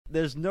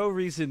there's no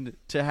reason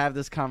to have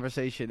this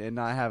conversation and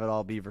not have it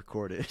all be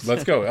recorded.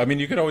 Let's go. I mean,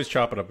 you could always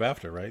chop it up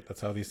after, right?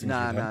 That's how these things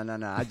are done.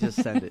 No. I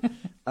just send it.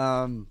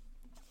 All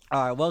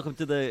right, welcome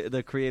to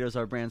the Creators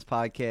Are Brands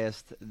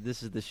podcast.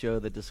 This is the show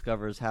that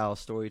discovers how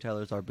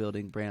storytellers are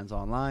building brands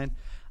online.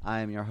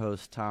 I am your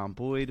host, Tom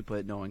Boyd,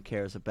 but no one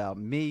cares about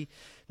me.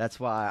 That's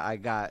why I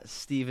got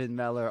Stephen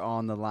Meller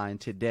on the line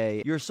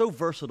today. You're so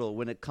versatile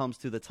when it comes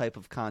to the type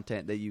of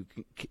content that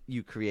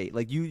you create.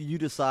 Like you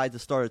decide to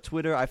start a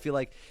Twitter. I feel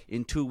like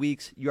in 2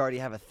 weeks you already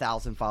have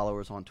 1,000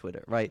 followers on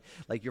Twitter, right?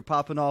 Like you're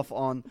popping off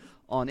on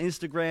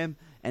Instagram,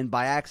 and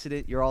by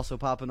accident you're also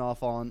popping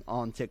off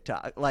on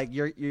TikTok. Like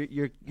you're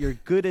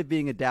good at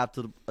being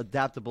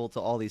adaptable to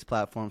all these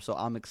platforms. So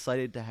I'm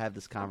excited to have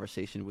this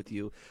conversation with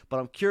you.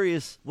 But I'm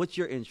curious, what's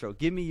your intro?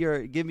 Give me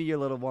your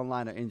little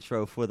one-liner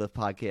intro for the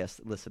podcast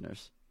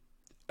listeners.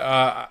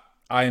 I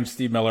am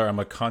Steve Meller. I'm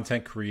a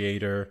content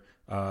creator.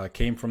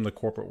 Came from the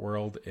corporate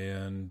world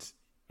and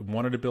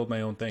wanted to build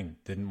my own thing.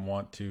 Didn't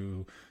want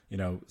to,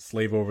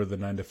 slave over the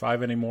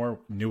 9-to-5 anymore.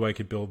 Knew I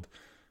could build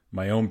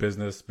my own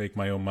business, make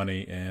my own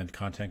money, and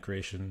content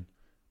creation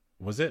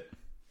was it.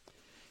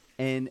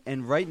 And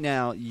right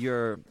now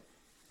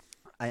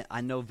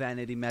I know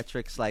vanity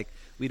metrics, like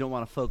we don't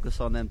want to focus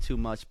on them too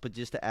much, but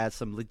just to add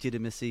some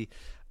legitimacy,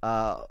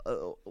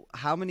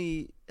 how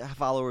many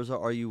followers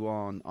are you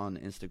on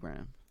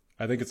Instagram?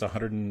 I think it's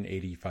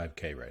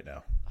 185K right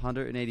now.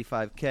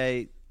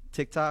 185K.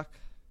 TikTok?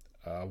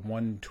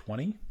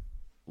 120.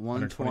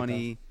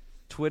 120.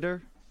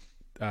 Twitter?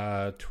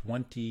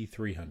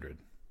 2,300.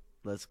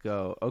 Let's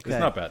go. Okay. It's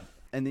not bad.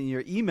 And then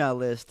your email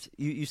list,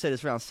 you said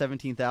it's around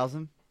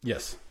 17,000?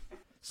 Yes.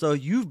 So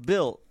you've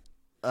built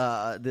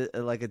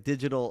like a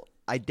digital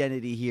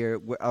identity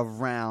here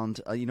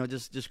around,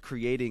 just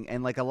creating.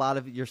 And like a lot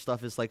of your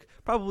stuff is like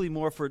probably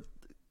more for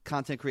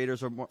content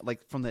creators or more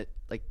like from the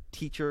like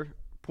teacher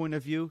point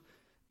of view,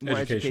 more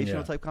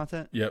educational type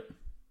content. Yep.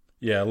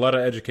 Yeah, a lot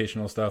of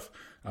educational stuff.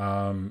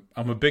 I'm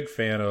a big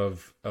fan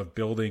of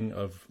building,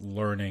 of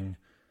learning.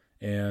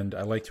 And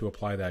I like to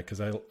apply that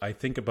because I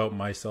think about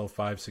myself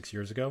 5-6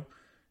 years ago,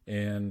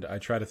 and I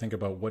try to think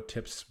about what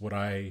tips would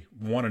I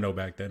want to know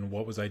back then.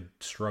 What was I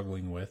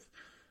struggling with?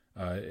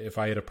 If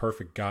I had a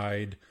perfect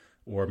guide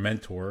or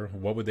mentor,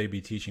 what would they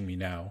be teaching me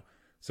now?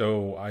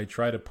 So I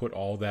try to put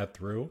all that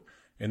through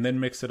and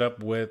then mix it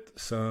up with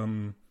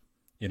some,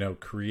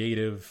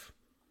 creative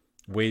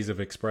ways of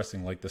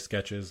expressing, like the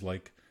sketches,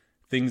 like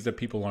things that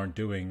people aren't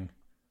doing.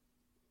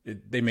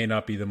 They may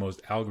not be the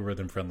most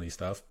algorithm friendly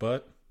stuff,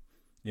 but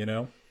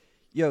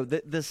Yo,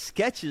 the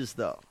sketches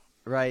though,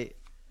 right?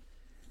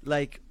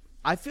 Like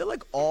I feel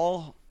like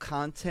all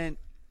content,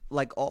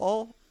 like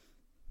all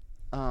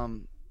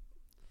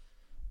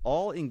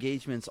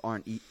engagements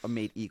aren't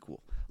made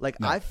equal. Like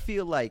no. I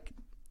feel like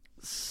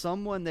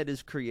someone that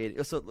is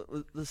creating,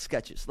 so the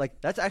sketches, like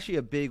that's actually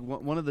a big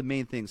one of the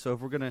main things. So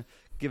if we're gonna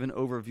give an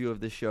overview of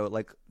this show,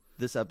 like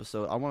this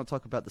episode, I want to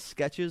talk about the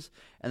sketches,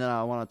 and then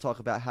I want to talk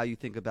about how you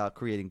think about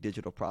creating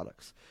digital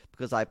products,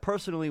 because I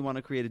personally want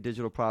to create a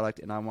digital product,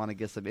 and I want to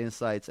get some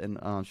insights, and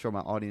I'm sure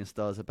my audience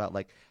does, about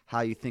like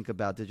how you think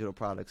about digital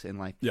products and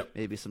like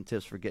maybe some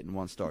tips for getting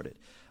one started.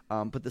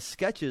 But the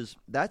sketches,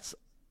 that's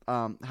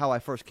how I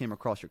first came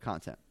across your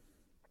content,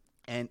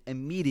 and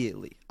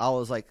immediately I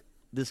was like,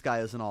 this guy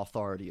is an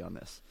authority on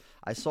this.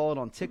 I saw it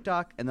on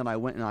TikTok, and then I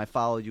went and I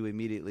followed you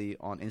immediately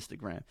on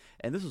Instagram.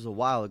 And this was a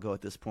while ago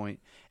at this point.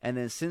 And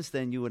then since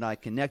then, you and I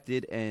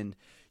connected, and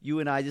you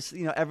and I just,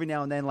 every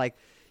now and then, like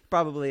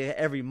probably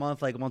every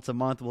month, like once a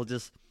month, we'll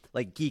just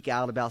like geek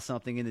out about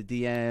something in the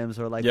DMs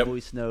or like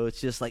voice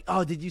notes, just like,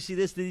 oh, did you see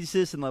this? Did you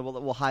see this? And like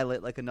we'll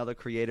highlight like another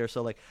creator.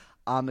 So like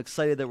I'm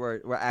excited that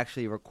we're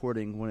actually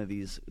recording one of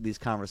these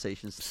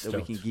conversations that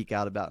we can geek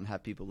out about and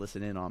have people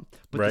listen in on.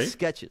 But the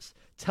sketches,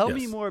 tell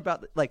me more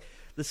about like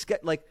the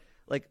sketch, like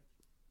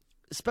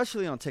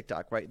especially on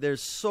TikTok, right?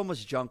 There's so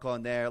much junk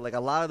on there. Like a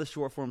lot of the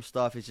short form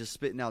stuff is just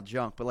spitting out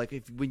junk. But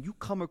like when you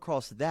come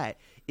across that,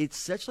 it's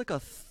such like a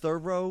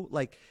thorough,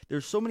 like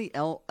there's so many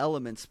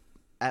elements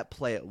at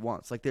play at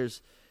once. Like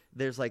there's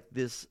like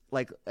this,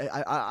 like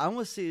I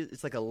almost see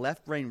it's like a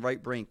left brain,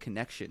 right brain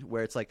connection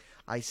where it's like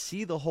I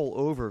see the whole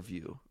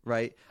overview,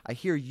 right? I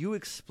hear you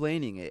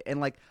explaining it,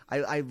 and like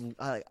I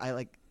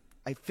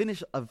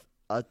finish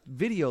a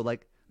video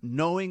like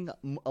knowing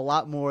a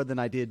lot more than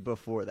I did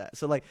before that.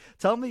 So like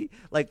tell me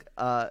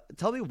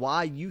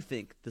why you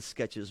think the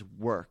sketches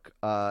work,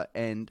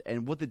 and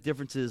what the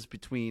difference is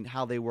between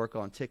how they work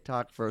on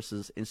TikTok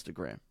versus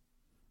Instagram.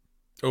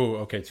 Oh,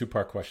 okay,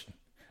 2-part question.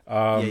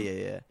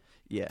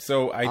 Yeah.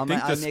 So I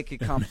make it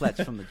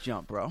complex from the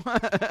jump, bro.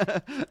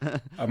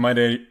 I might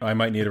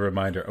need a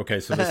reminder. Okay,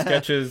 so the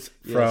sketches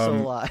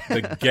from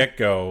the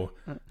get-go,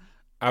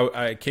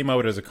 I came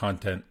out as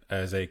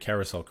a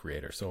carousel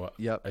creator. So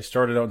I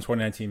started out in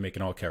 2019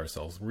 making all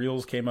carousels.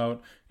 Reels came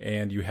out,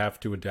 and you have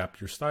to adapt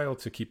your style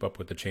to keep up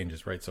with the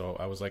changes, right? So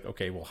I was like,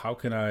 okay, well, how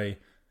can I,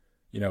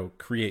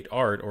 create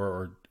art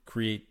or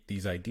create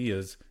these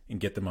ideas and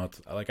get them out?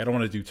 Like, I don't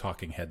want to do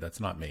talking head. That's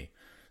not me.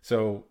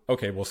 So,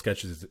 okay, well,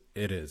 sketches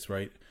it is,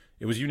 right?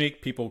 It was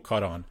unique. People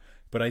caught on.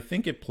 But I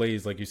think it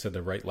plays, like you said,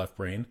 the right left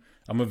brain.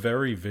 I'm a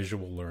very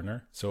visual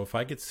learner. So if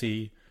I could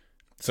see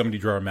somebody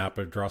draw a map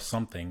or draw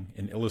something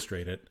and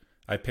illustrate it,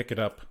 I pick it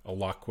up a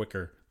lot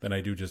quicker than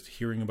I do just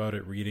hearing about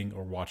it, reading,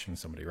 or watching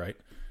somebody, right?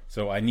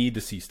 So I need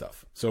to see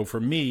stuff. So for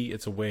me,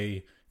 it's a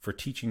way for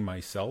teaching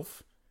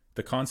myself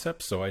the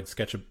concept. So I'd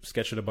sketch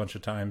it a bunch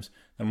of times.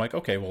 And I'm like,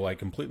 okay, well, I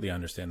completely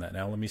understand that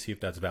now. Let me see if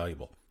that's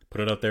valuable.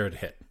 Put it out there, it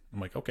hit. I'm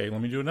like, okay,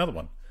 let me do another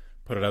one.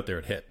 Put it out there,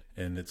 it hit.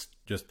 And it's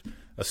just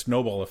a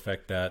snowball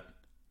effect that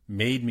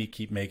made me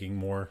keep making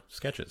more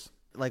sketches.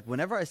 Like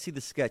whenever I see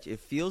the sketch, it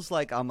feels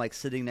like I'm like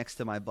sitting next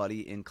to my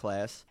buddy in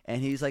class,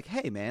 and he's like,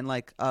 "Hey, man,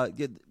 like,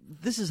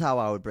 this is how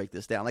I would break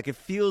this down." Like it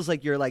feels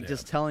like you're like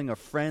just telling a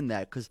friend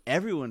that, because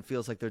everyone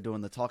feels like they're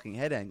doing the talking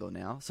head angle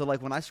now. So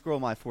like when I scroll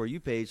my For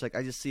You page, like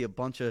I just see a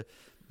bunch of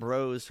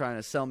bros trying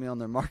to sell me on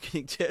their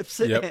marketing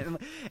tips, and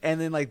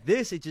then like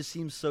this, it just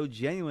seems so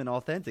genuine,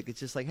 authentic. It's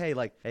just like, hey,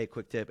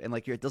 quick tip, and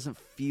like it doesn't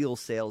feel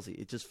salesy.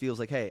 It just feels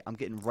like, hey, I'm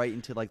getting right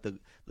into like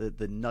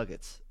the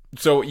nuggets.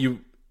 So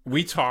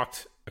we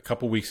talked a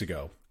couple weeks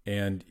ago,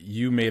 and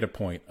you made a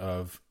point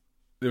of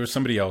there was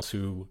somebody else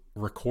who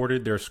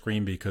recorded their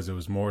screen because it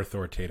was more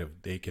authoritative.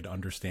 They could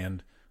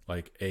understand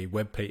like a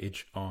web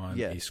page on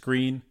a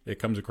screen. It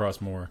comes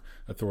across more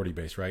authority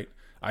based, right?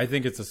 I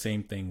think it's the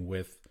same thing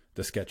with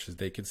the sketches.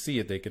 They could see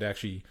it. They could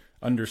actually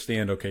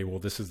understand, okay, well,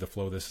 this is the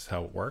flow. This is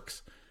how it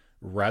works,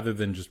 rather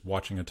than just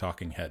watching a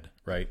talking head,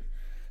 right?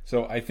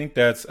 So I think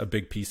that's a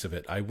big piece of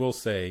it. I will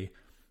say,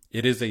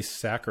 it is a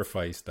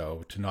sacrifice,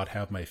 though, to not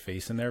have my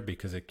face in there,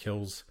 because it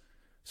kills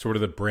sort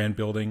of the brand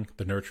building,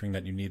 the nurturing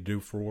that you need to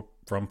do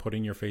from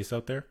putting your face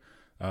out there.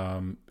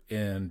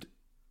 And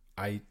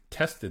I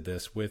tested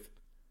this with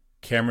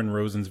Cameron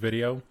Rosen's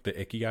video, the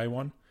Ikigai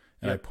one,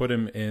 and I put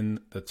him in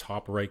the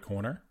top right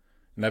corner,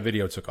 and that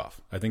video took off.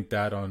 I think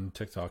that on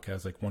TikTok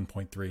has like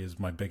 1.3 is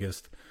my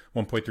biggest,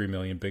 1.3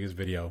 million biggest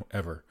video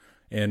ever.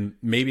 And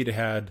maybe it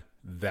had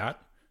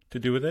that to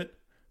do with it,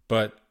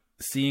 but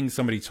seeing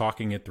somebody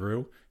talking it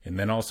through and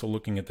then also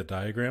looking at the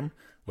diagram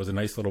was a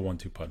nice little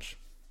 1-2 punch.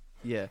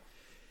 Yeah.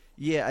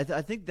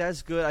 I think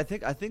that's good.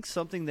 I think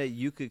something that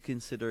you could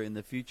consider in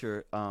the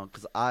future,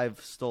 because I've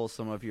stole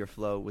some of your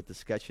flow with the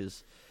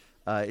sketches.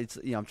 It's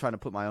I'm trying to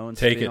put my own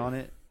spin on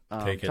it.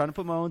 Trying to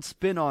put my own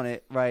spin on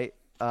it, right?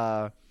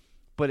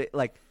 But it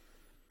like,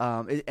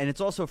 and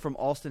it's also from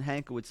Austin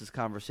Hankowitz's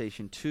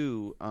conversation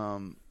too.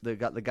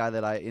 The guy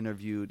that I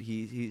interviewed,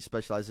 he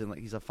specializes in like,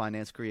 he's a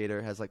finance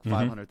creator, has like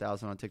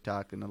 500,000 on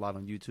TikTok and a lot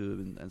on YouTube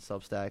and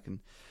Substack, and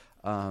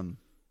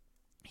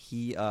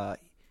he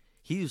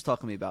was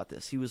talking to me about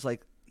this. He was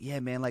like, yeah,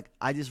 man, like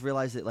I just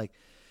realized that like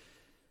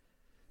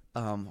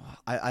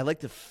I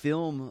like to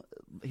film.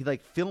 He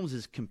like films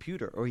his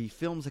computer, or he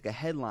films like a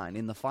headline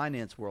in the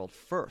finance world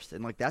first,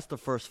 and like that's the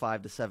first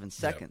 5 to 7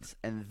 seconds,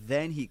 and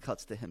then he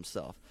cuts to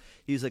himself.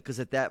 He's like, because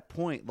at that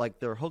point, like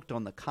they're hooked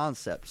on the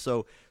concept.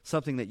 So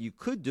something that you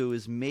could do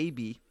is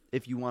maybe,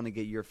 if you want to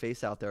get your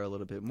face out there a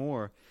little bit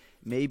more,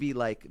 maybe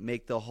like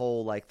make the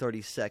whole like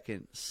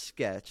 30-second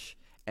sketch,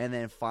 and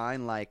then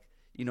find like,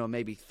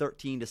 maybe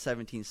 13 to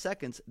 17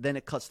 seconds. Then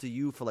it cuts to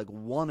you for like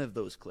one of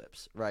those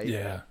clips, right?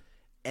 Yeah.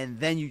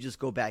 And then you just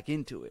go back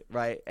into it,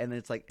 right? And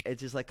it's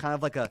just like kind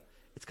of like a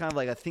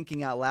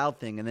thinking out loud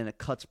thing, and then it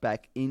cuts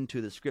back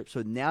into the script.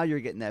 So now you're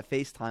getting that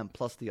FaceTime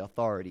plus the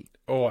authority.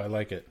 Oh, I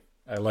like it.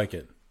 I'm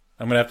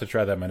gonna have to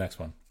try that in my next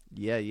one.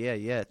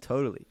 Yeah,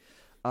 totally.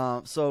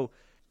 So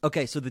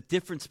the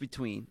difference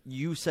between,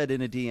 you said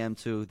in a DM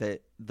too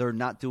that they're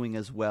not doing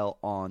as well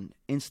on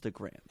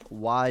Instagram.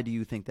 Why do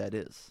you think that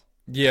is?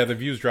 Yeah, the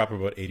views drop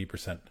about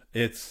 80%.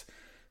 It's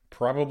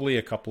probably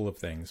a couple of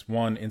things.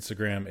 One,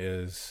 Instagram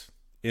is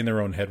in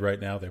their own head right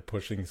now. They're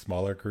pushing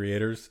smaller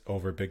creators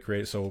over big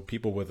creators. So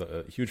people with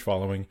a huge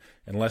following,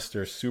 unless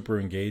they're super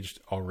engaged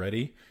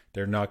already,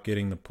 they're not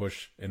getting the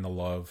push and the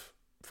love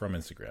from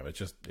Instagram. It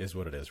just is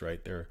what it is,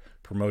 right? They're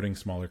promoting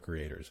smaller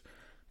creators.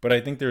 But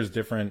I think there's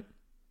different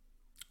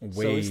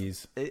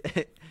ways.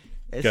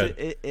 So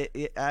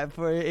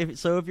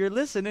if you're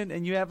listening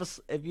and you have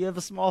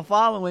a small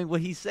following,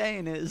 what he's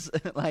saying is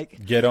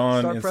like, get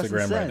on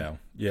Instagram right now.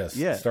 Yes.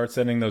 Yeah. Start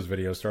sending those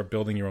videos, start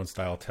building your own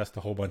style, test a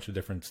whole bunch of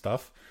different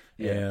stuff,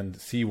 and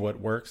see what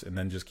works, and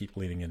then just keep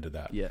leaning into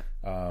that. Yeah.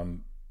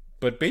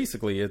 But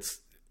basically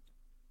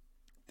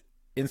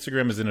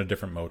Instagram is in a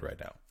different mode right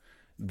now.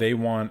 They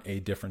want a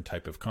different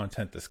type of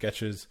content. The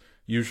sketches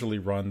usually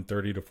run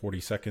 30 to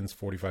 40 seconds,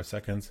 45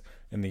 seconds,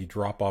 and the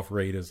drop-off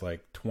rate is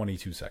like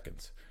 22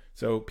 seconds.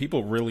 So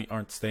people really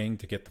aren't staying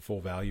to get the full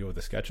value of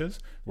the sketches.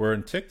 Where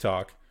in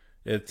TikTok,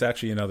 it's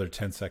actually another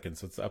 10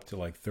 seconds. It's up to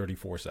like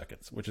 34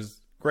 seconds, which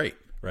is great,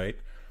 right?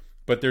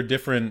 But they're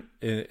different.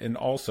 And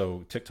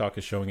also, TikTok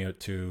is showing it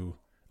to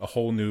a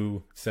whole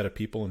new set of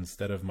people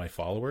instead of my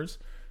followers.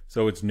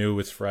 So it's new,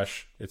 it's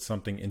fresh, it's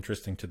something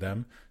interesting to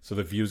them. So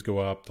the views go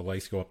up, the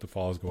likes go up, the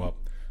follows go up.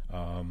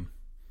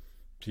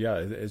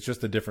 It's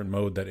just a different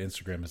mode that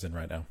Instagram is in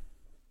right now.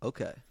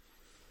 Okay.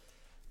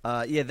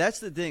 That's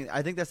the thing.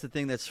 I think that's the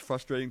thing that's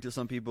frustrating to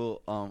some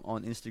people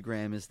on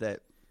Instagram, is that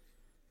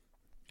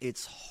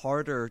it's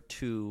harder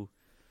to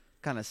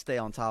kind of stay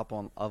on top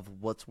of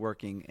what's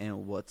working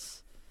and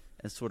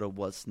sort of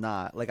what's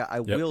not. Like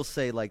I will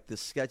say, like the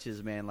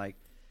sketches, man, like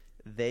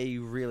they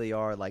really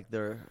are like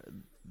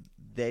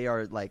they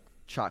are like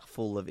chock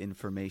full of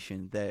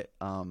information that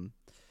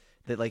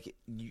like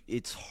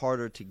it's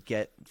harder to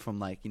get from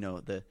like, you know,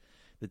 the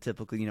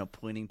typical, you know,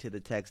 pointing to the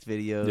text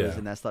videos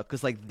and that stuff,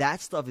 because like that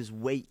stuff is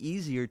way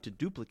easier to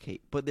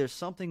duplicate. But there's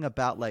something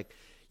about like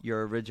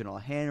your original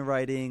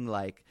handwriting,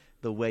 like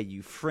the way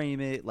you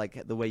frame it,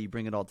 like the way you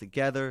bring it all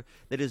together,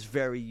 that is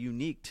very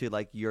unique to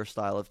like your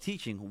style of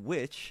teaching,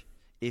 which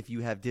if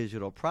you have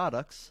digital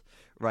products,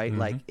 right,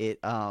 like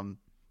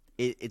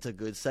it's a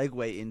good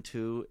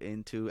segue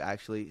into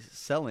actually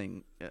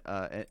selling.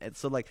 And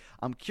so like,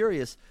 I'm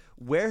curious,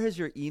 where has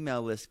your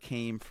email list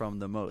came from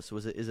the most?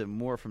 Is it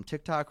more from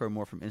TikTok or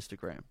more from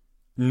Instagram?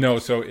 No,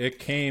 so it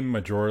came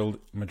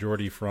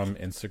majority from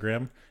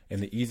Instagram,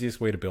 and the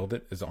easiest way to build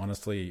it is,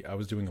 honestly, I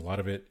was doing a lot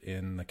of it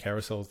in the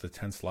carousels, the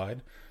 10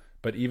 slide,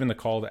 but even the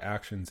call to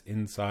actions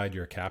inside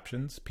your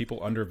captions.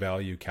 People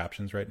undervalue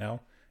captions right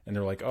now, and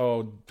they're like,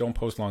 oh, don't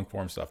post long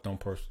form stuff, don't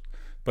post.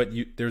 But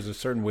there's a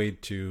certain way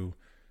to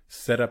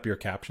set up your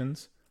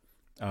captions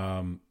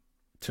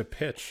to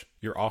pitch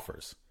your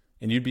offers.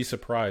 And you'd be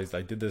surprised.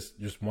 I did this,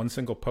 just one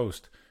single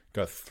post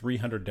got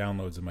 300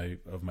 downloads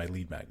of my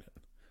lead magnet.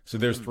 So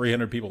there's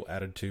 300 people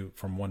added to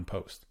from one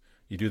post.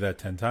 You do that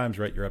 10 times,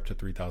 right? You're up to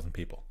 3,000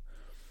 people.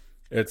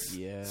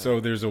 So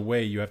there's a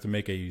way. You have to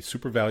make a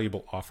super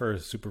valuable offer, a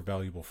super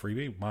valuable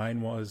freebie.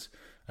 Mine was,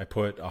 I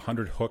put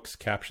 100 hooks,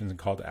 captions, and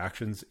call to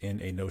actions in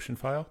a Notion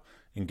file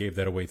and gave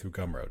that away through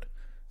Gumroad.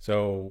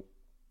 So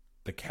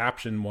the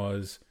caption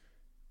was,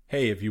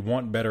 hey, if you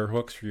want better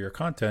hooks for your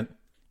content,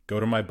 go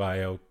to my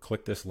bio,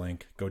 click this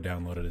link, go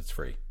download it. It's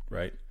free,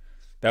 right?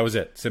 That was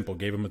it. Simple.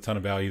 Gave them a ton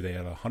of value. They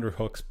had 100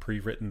 hooks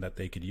pre-written that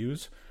they could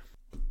use,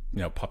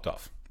 popped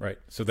off, right?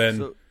 So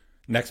then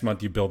next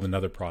month you build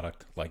another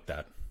product like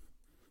that,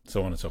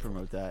 so on and so forth.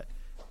 Promote that.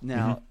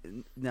 Now,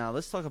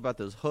 let's talk about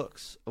those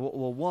hooks.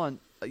 Well,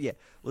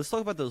 let's talk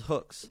about those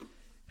hooks.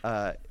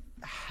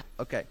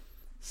 Okay.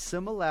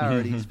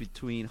 Similarities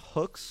between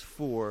hooks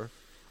for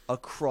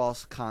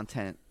across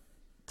content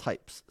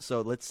types.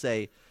 So let's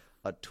say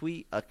a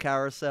tweet, a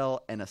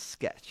carousel, and a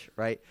sketch,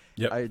 right?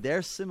 Yep. Are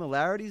there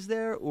similarities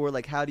there, or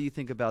like how do you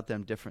think about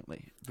them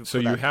differently? So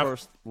you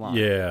have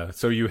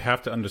so you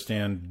have to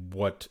understand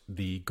what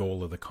the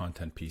goal of the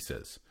content piece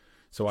is.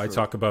 So I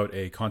talk about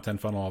a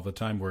content funnel all the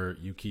time, where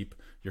you keep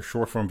your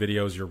short form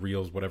videos, your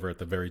reels, whatever, at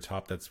the very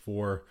top. That's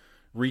for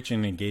reach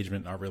and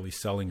engagement, not really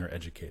selling or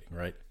educating,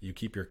 right? You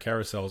keep your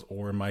carousels,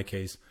 or in my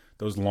case,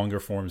 those longer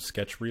form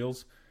sketch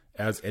reels,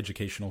 as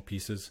educational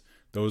pieces.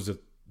 Those are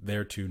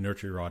there to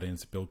nurture your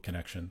audience, build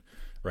connection,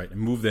 right?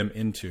 And move them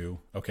into,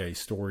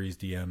 stories,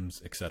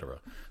 DMs, etc.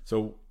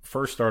 So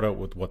first start out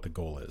with what the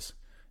goal is.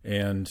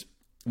 And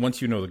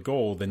once you know the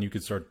goal, then you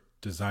can start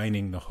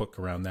designing the hook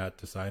around that,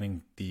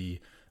 designing is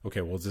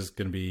this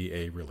going to be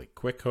a really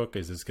quick hook?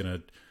 Is this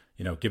going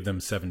to, give them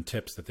 7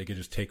 tips that they could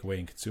just take away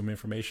and consume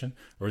information?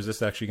 Or is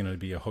this actually going to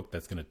be a hook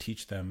that's going to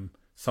teach them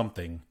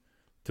something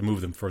to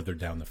move them further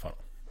down the funnel?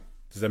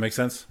 Does that make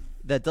sense?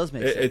 That does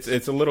make sense.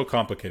 It's a little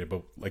complicated,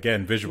 but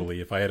again,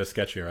 visually, if I had a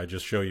sketch here, I'd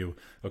just show you,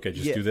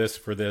 do this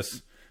for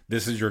this.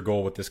 This is your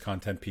goal with this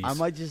content piece. I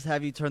might just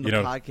have you turn the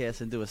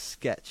podcast into a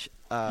sketch.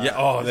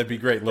 That'd be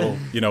great.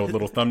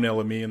 Little thumbnail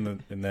of me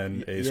and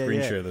then a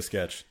screen share of the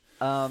sketch.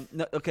 No,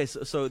 okay,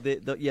 so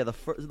the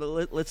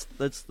first,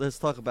 let's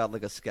talk about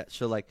like a sketch.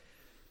 So like,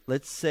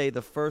 let's say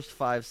the first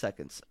 5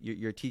 seconds,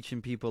 you're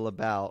teaching people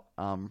about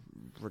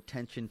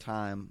retention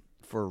time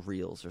for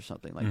reels or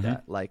something like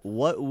that. Like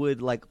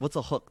what's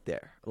a hook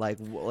there? Like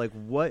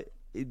what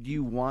do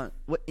you want?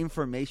 What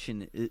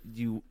information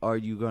are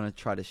you going to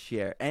try to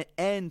share?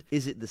 And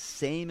is it the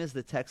same as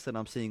the text that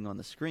I'm seeing on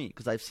the screen?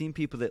 Because I've seen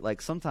people that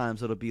like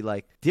sometimes it'll be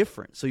like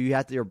different. So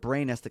your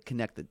brain has to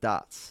connect the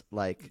dots.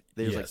 Like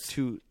there's like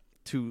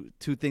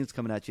two things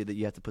coming at you that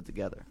you have to put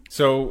together.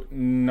 So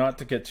not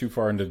to get too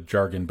far into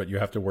jargon, but you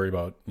have to worry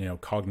about,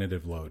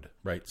 cognitive load,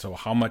 right? So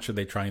how much are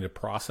they trying to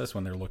process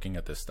when they're looking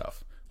at this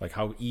stuff? Like,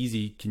 how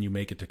easy can you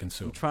make it to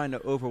consume? I'm trying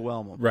to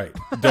overwhelm them. Right.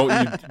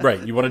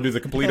 You want to do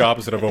the complete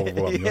opposite of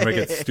overwhelm. You want to make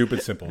it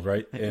stupid simple,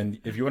 right? And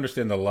if you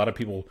understand that a lot of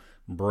people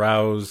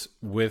browse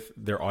with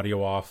their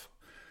audio off,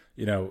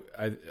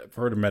 I've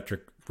heard a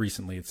metric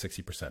recently, it's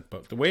 60%.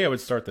 But the way I would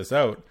start this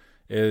out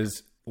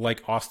is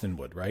like Austin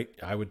would, right?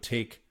 I would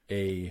take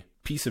a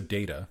piece of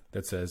data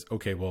that says,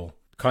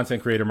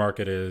 content creator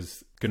market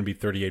is going to be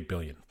 38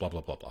 billion, blah,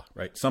 blah, blah, blah,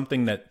 right?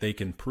 Something that they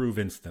can prove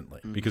instantly.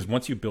 Because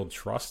once you build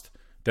trust,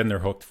 then they're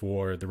hooked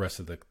for the rest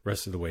of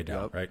the way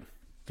down, right?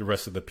 The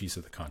rest of the piece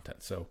of the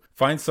content. So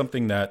find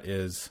something that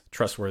is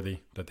trustworthy,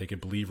 that they could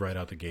believe right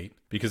out the gate.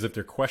 Because if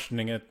they're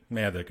questioning it,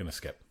 they're going to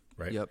skip,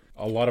 right? Yep.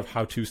 A lot of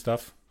how-to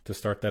stuff to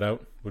start that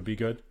out would be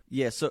good.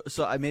 Yeah. So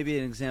maybe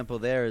an example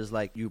there is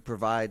like you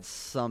provide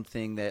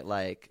something that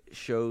like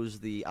shows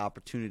the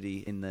opportunity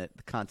in the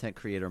content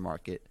creator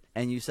market.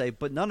 and you say,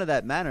 but none of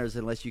that matters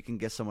unless you can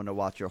get someone to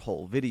watch your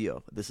whole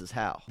video. This is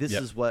how. This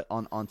is what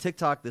on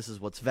TikTok. This is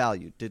what's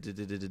valued.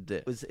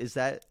 Is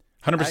that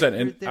 100%?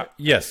 And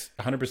yes,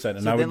 100%.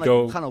 And so I would then,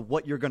 go kind of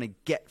what you're going to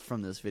get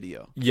from this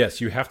video.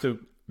 Yes, you have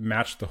to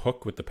match the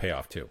hook with the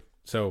payoff too.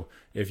 So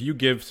if you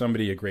give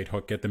somebody a great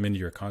hook, get them into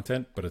your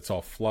content, but it's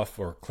all fluff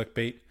or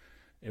clickbait,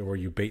 or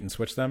you bait and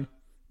switch them,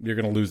 you're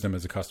going to lose them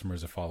as a customer,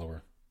 as a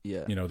follower.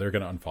 Yeah. You know, they're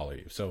going to unfollow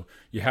you. So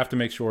you have to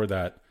make sure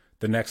that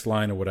the next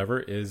line or whatever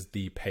is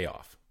the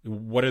payoff.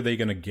 What are they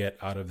going to get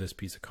out of this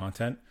piece of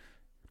content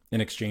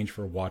in exchange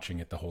for watching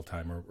it the whole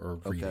time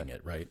or reading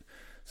it, right?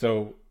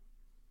 So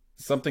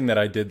something that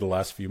I did the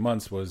last few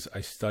months was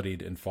I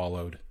studied and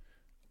followed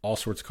all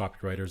sorts of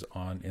copywriters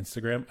on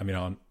Instagram. I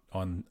mean,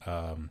 on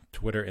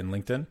Twitter and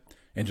LinkedIn,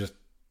 and just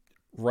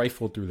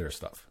rifled through their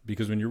stuff.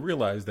 Because when you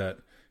realize that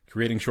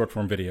creating short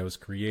form videos,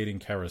 creating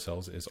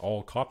carousels is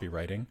all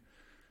copywriting,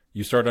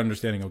 you start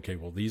understanding, okay,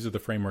 well, these are the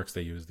frameworks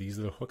they use. These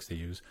are the hooks they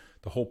use.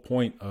 The whole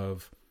point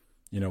of,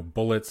 you know,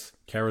 bullets,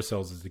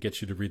 carousels is to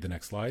get you to read the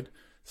next slide.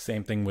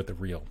 Same thing with the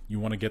reel. You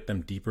want to get them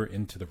deeper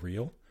into the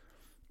reel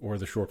or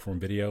the short form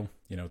video,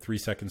 you know, 3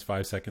 seconds,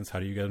 5 seconds. How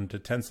do you get them to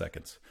 10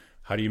 seconds?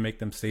 How do you make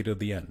them stay to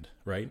the end,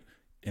 right?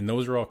 And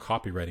those are all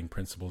copywriting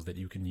principles that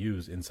you can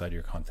use inside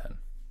your content.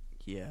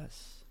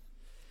 Yes.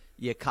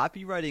 Yeah,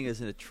 copywriting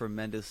is a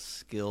tremendous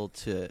skill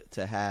to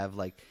have.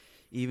 Like,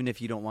 even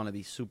if you don't want to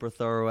be super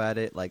thorough at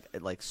it, like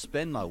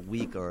spend a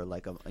week or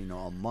like a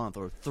month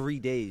or 3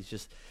 days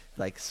just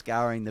like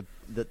scouring the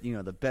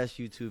best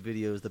YouTube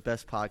videos, the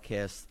best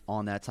podcasts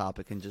on that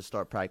topic, and just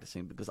start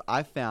practicing. Because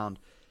I found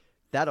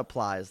that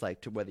applies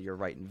like to whether you're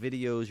writing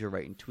videos, you're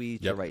writing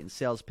tweets, you're writing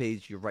sales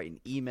page, you're writing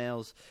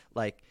emails.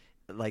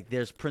 Like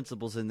there's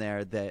principles in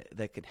there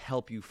that could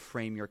help you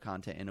frame your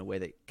content in a way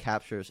that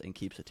captures and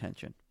keeps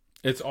attention.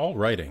 It's all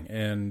writing.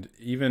 And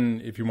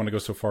even if you want to go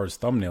so far as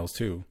thumbnails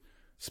too,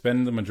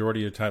 spend the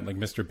majority of time, like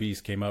Mr.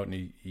 Beast came out and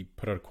he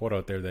put out a quote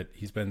out there that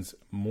he spends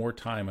more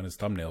time on his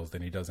thumbnails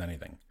than he does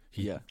anything.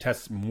 He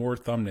tests more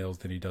thumbnails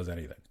than he does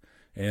anything.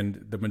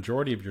 And the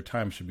majority of your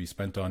time should be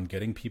spent on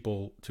getting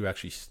people to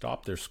actually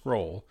stop their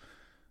scroll,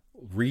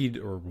 read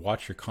or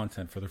watch your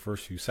content for the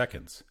first few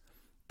seconds.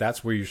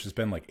 That's where you should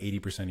spend like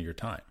 80% of your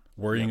time,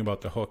 worrying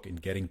about the hook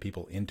and getting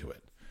people into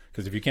it.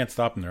 Because if you can't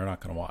stop them, they're not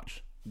going to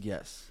watch.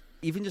 Yes.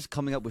 Even just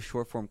coming up with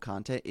short form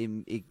content,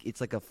 it's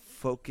like a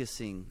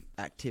focusing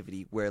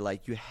activity where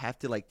like you have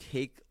to like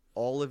take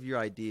all of your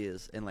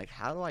ideas and like,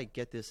 how do I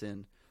get this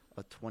in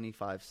a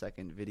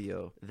 25-second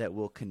video that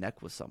will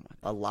connect with someone?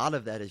 A lot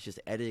of that is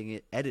just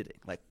editing,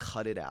 like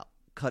cut it out.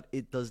 Cut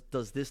it.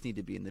 Does this need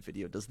to be in the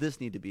video? Does this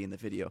need to be in the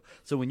video?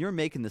 So when you're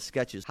making the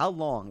sketches, how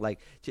long? Like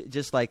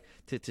just like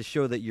to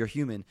show that you're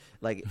human.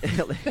 Like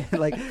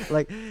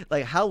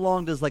like how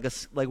long does like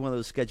one of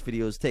those sketch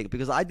videos take?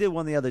 Because I did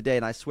one the other day,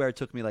 and I swear it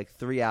took me like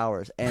 3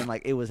 hours, and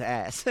like it was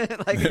ass.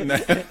 like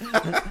Not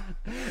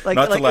like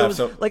to laugh, was,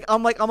 so like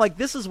I'm like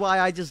this is why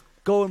I just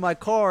go in my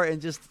car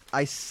and just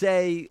I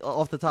say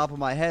off the top of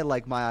my head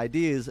like my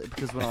ideas,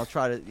 because when I'll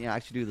try to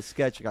actually do the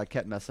sketch, I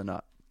kept messing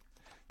up.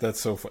 That's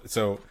so fun.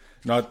 So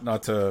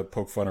not to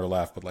poke fun or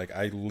laugh, but like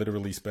I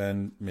literally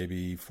spend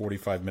maybe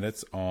 45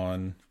 minutes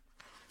on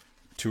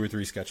 2 or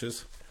 3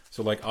 sketches.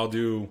 So like I'll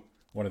do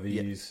one of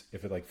these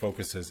if it like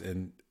focuses,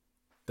 and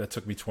that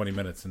took me 20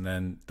 minutes. And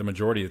then the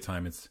majority of the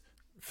time it's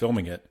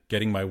filming it,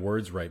 getting my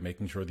words right,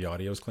 making sure the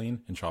audio is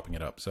clean, and chopping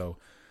it up. So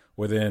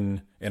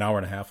within an hour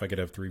and a half, I could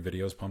have 3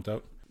 videos pumped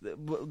out.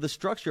 The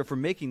structure for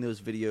making those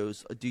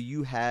videos, do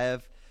you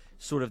have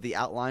sort of the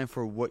outline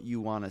for what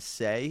you want to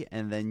say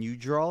and then you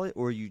draw it,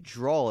 or you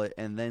draw it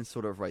and then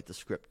sort of write the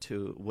script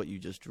to what you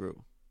just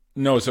drew?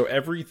 No, so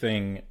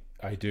everything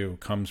I do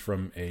comes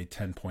from a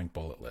 10-point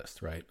bullet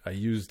list, right? I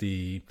use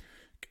a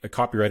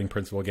copywriting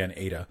principle, again,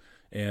 AIDA,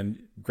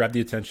 and grab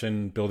the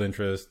attention, build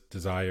interest,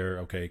 desire,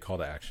 okay, call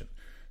to action.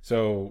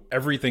 So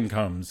everything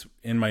comes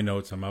in my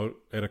notes. I'm out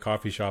at a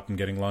coffee shop, I'm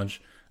getting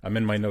lunch. I'm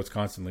in my notes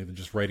constantly. They're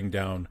just writing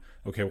down,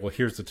 okay, well,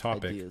 here's the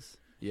topic. Ideas.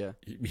 Yeah.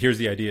 Here's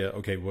the idea.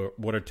 Okay,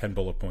 what are 10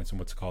 bullet points and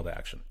what's the call to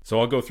action? So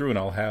I'll go through and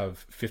I'll have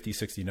 50,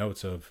 60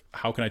 notes of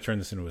how can I turn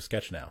this into a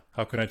sketch now?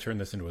 How can I turn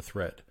this into a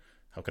thread?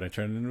 How can I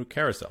turn it into a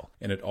carousel?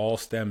 And it all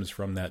stems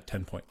from that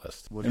 10-point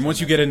list. And once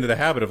you get into the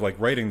habit of like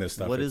writing this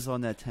stuff. What is on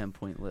that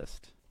 10-point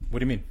list? What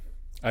do you mean?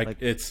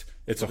 It's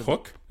a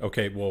hook.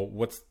 Okay, well,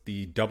 what's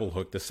the double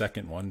hook, the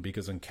second one?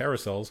 Because in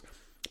carousels,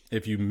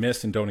 if you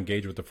miss and don't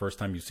engage with the first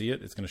time you see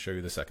it, it's going to show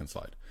you the second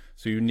slide.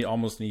 So you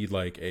almost need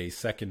like a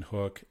second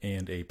hook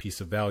and a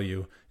piece of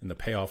value in the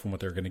payoff and what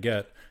they're going to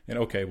get. And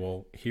okay,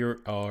 well, here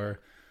are,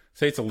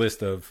 say it's a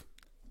list of,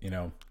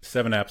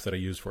 7 apps that I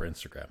use for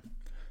Instagram.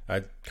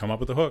 I'd come up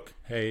with a hook.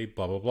 Hey,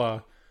 blah, blah,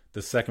 blah.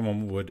 The second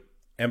one would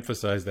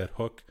emphasize that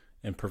hook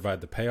and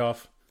provide the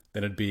payoff.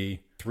 Then it'd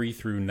be 3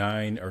 through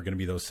 9 are going to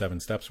be those 7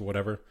 steps or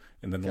whatever.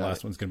 And then the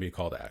last one's going to be a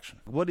call to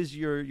action. What is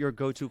your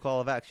go-to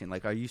call of action?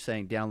 Like, are you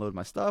saying download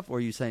my stuff, or are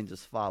you saying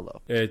just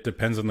follow? It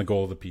depends on the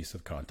goal of the piece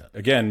of content.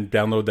 Again,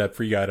 download that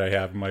free guide I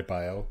have in my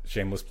bio.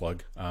 Shameless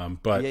plug.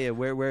 But yeah.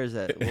 Where is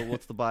that?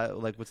 What's the bio?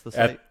 Like, what's the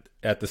site?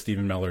 At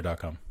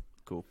thestephenmeller.com.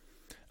 Cool.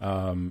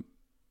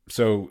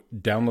 So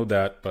download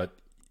that, but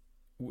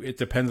it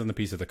depends on the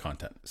piece of the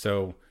content.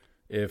 So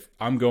if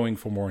I'm going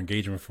for more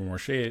engagement, for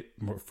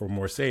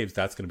more saves,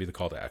 that's going to be the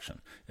call to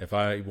action. If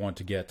I want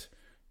to get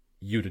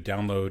you to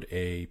download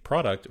a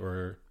product,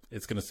 or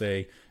it's going to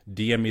say,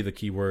 DM me the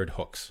keyword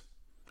hooks,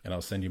 and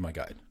I'll send you my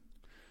guide.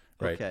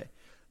 Right? Okay.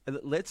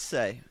 Let's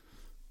say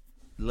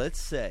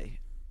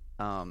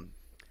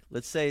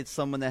it's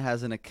someone that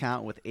has an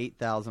account with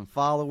 8,000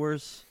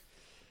 followers.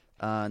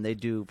 And they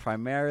do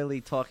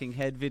primarily talking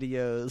head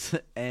videos,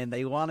 and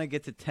they want to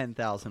get to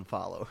 10,000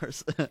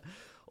 followers.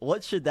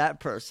 What should that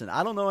person,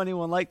 I don't know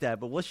anyone like that,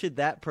 but what should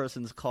that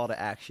person's call to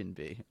action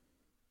be?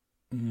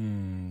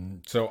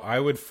 So I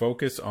would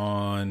focus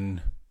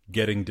on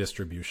getting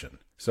distribution.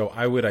 So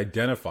I would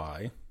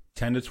identify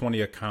 10 to 20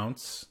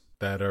 accounts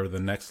that are the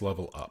next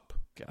level up.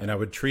 And I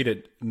would treat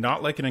it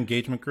not like an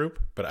engagement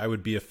group, but I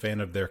would be a fan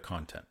of their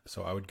content.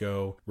 So I would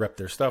go rep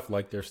their stuff,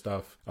 like their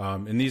stuff.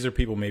 And these are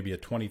people maybe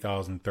at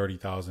 20,000,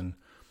 30,000.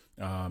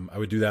 I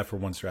would do that for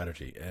one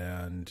strategy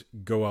and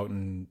go out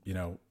and,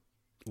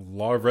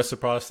 law of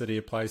reciprocity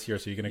applies here.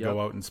 So you're going to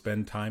go out and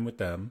spend time with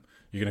them.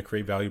 You're going to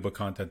create valuable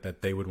content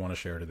that they would want to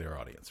share to their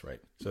audience, right?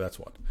 So that's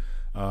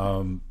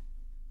one.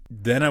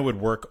 Then I would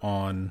work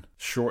on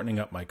shortening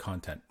up my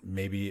content.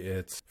 Maybe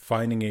it's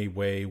finding a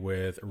way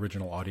with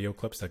original audio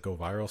clips that go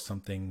viral,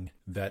 something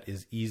that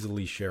is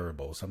easily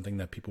shareable, something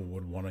that people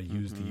would want to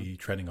use the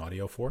trending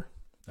audio for.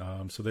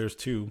 So there's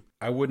two.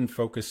 I wouldn't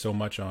focus so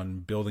much on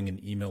building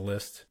an email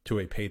list to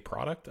a paid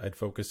product. I'd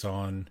focus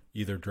on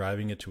either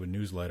driving it to a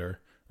newsletter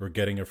or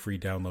getting a free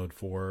download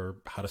for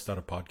how to start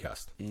a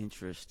podcast.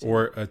 Interesting.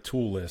 Or a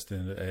tool list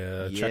and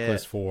a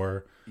checklist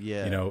for,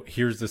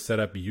 here's the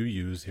setup you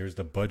use. Here's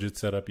the budget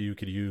setup you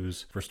could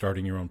use for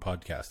starting your own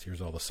podcast.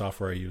 Here's all the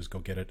software I use. Go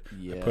get it.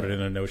 I put it in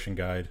a Notion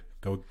guide.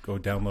 Go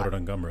download it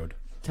on Gumroad.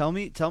 Tell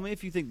me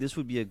if you think this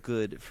would be a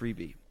good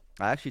freebie.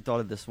 I actually thought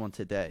of this one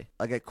today.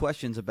 I get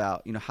questions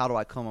about, how do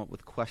I come up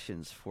with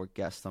questions for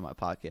guests on my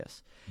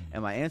podcast?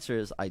 And my answer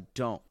is I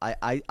don't.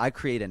 I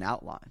create an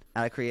outline.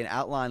 And I create an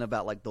outline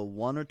about like the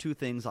one or two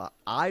things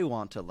I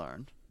want to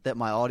learn that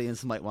my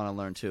audience might want to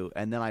learn too.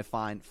 And then I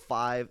find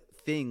 5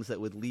 things that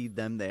would lead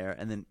them there.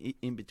 And then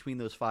in between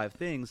those 5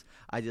 things,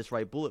 I just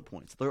write bullet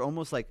points. They're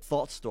almost like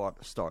thought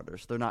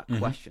starters. They're not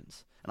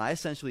questions. And I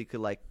essentially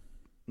could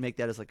make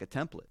that as like a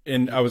template.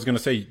 And I was going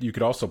to say, you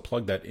could also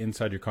plug that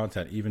inside your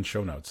content, even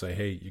show notes. Say,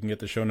 hey, you can get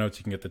the show notes,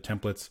 you can get the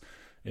templates.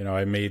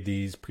 I made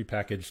these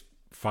prepackaged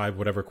 5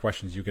 whatever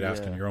questions you could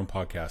ask in your own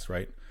podcast,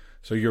 right?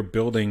 So you're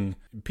building,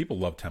 people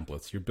love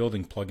templates. You're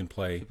building plug and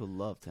play. People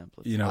love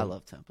templates. I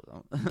love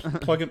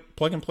templates.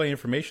 plug and play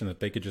information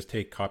that they could just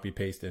take, copy,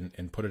 paste,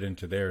 and put it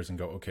into theirs and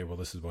go, okay, well,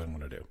 this is what I'm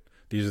going to do.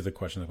 These are the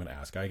questions I'm going to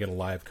ask. I get a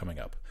live coming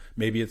up.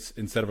 Maybe it's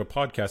instead of a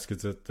podcast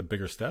because it's a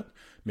bigger step.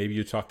 Maybe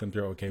you talk them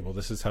through, okay, well,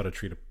 this is how to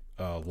treat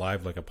a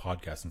live like a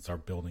podcast and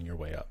start building your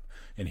way up.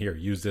 And here,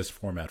 use this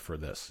format for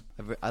this.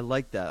 I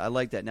like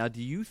that. Now,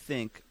 do you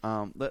think,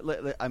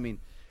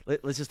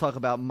 let's just talk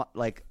about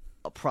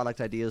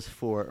product ideas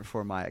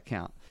for my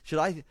account. Should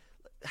I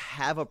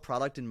have a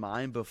product in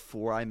mind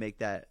before I make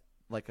that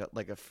like a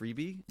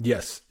freebie?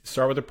 Yes.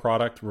 Start with a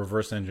product,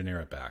 reverse engineer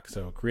it back.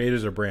 So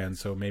creators or brands.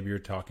 So maybe you're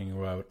talking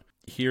about,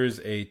 here's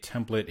a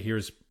template,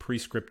 here's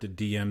pre-scripted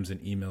DMs and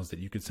emails that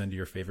you could send to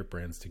your favorite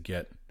brands to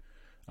get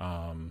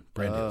brand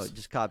deals.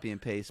 Just copy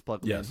and paste,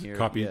 plug them in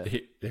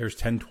here. Here's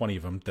 10, 20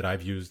 of them that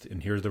I've used,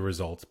 and here's the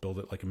results. Build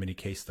it like a mini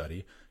case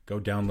study. Go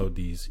download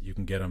these. You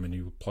can get them, and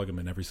you plug them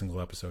in every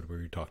single episode where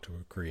you talk to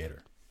a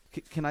creator.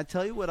 Can I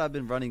tell you what I've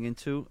been running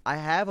into? I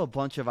have a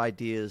bunch of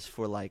ideas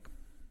for like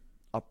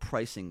a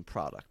pricing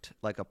product,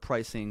 like a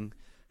pricing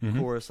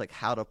course, like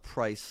how to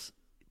price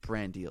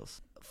brand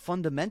deals.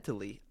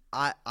 Fundamentally,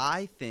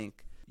 I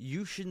think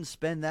you shouldn't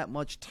spend that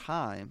much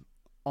time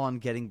on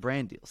getting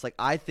brand deals. Like,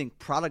 I think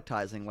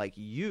productizing like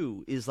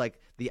you is like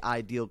the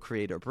ideal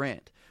creator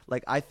brand.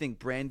 Like, I think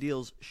brand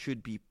deals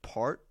should be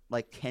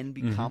can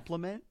be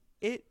complement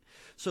it.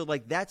 So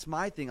like, that's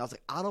my thing. I was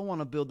like, I don't want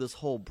to build this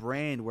whole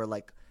brand where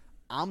like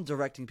I'm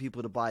directing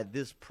people to buy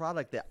this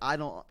product that I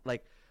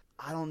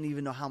don't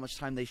even know how much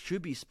time they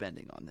should be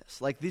spending on this.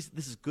 Like, this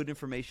is good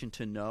information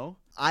to know.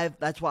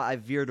 That's why I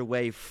veered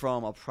away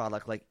from a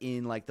product like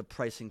in like the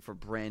pricing for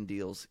brand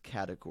deals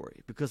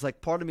category, because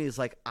like part of me is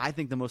like, I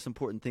think the most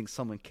important thing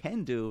someone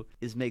can do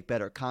is make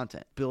better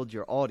content, build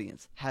your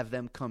audience, have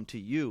them come to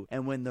you.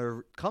 And when they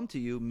come to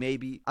you,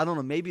 maybe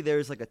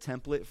there's like a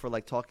template for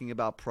like talking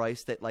about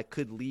price that like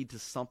could lead to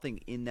something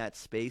in that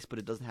space, but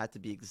it doesn't have to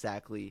be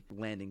exactly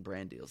landing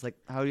brand deals. Like,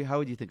 how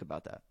would you think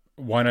about that?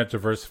 Why not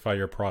diversify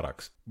your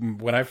products?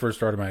 When I first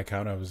started my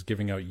account, I was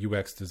giving out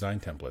UX design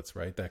templates,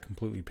 right? That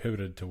completely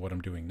pivoted to what I'm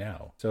doing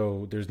now.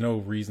 So there's no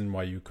reason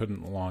why you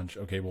couldn't launch,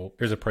 okay, well,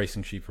 here's a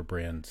pricing sheet for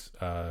brands,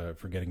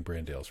 for getting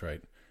brand deals,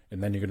 right?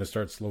 And then you're going to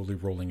start slowly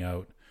rolling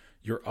out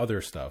your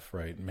other stuff,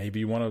 right?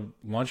 Maybe you want to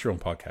launch your own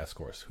podcast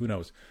course. Who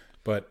knows?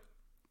 But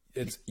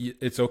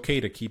it's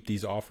okay to keep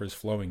these offers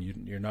flowing.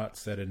 You're not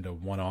set into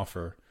one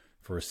offer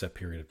for a set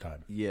period of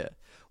time. Yeah.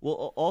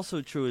 Well,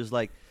 also true is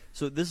like,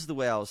 so this is the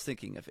way I was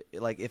thinking of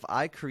it. Like if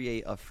I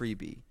create a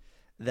freebie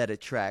that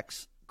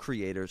attracts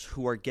creators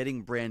who are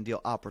getting brand deal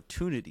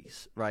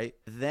opportunities, right?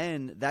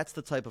 Then that's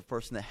the type of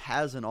person that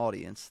has an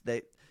audience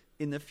that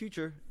in the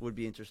future would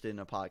be interested in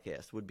a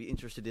podcast, would be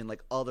interested in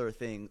like other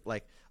thing,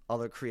 like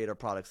other creator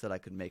products that I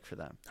could make for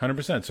them.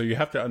 100%. So you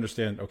have to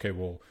understand, okay,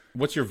 well,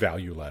 what's your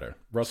value ladder?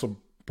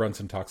 Russell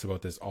Brunson talks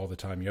about this all the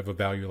time. You have a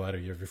value ladder.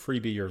 You have your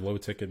freebie, your low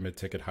ticket, mid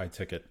ticket, high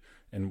ticket,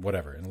 and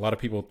whatever. And a lot of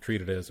people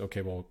treat it as,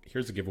 okay, well,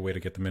 here's a giveaway to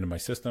get them into my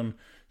system.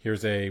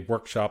 Here's a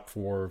workshop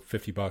for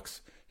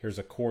 $50. Here's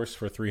a course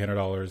for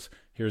 $300.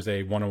 Here's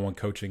a one-on-one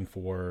coaching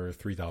for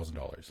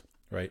 $3,000,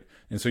 right?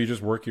 And so you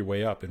just work your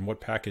way up. And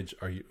what package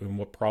are you, and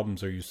what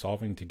problems are you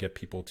solving to get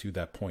people to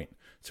that point,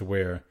 to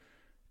where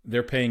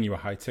they're paying you a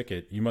high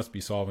ticket? You must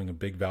be solving a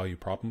big value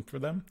problem for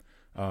them.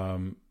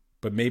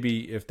 But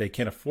maybe if they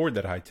can't afford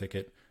that high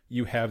ticket,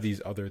 you have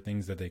these other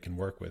things that they can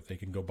work with. They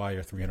can go buy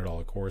a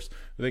 $300 course,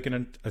 or they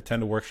can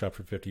attend a workshop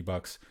for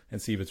 $50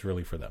 and see if it's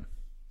really for them.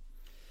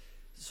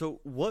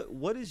 So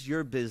what is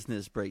your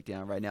business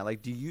breakdown right now?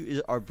 Like,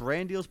 are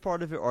brand deals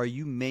part of it, or are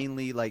you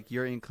mainly like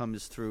your income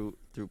is through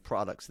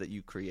products that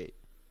you create?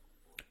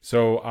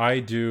 So I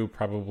do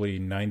probably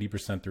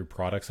 90% through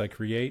products I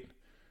create,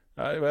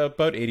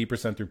 about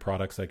 80% through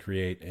products I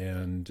create,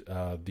 and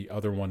the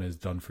other one is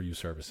done for you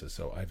services.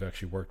 So I've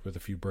actually worked with a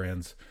few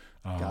brands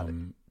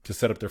to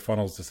set up their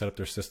funnels, to set up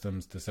their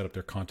systems, to set up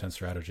their content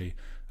strategy.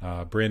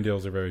 Brand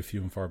deals are very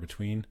few and far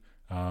between,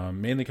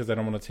 mainly because I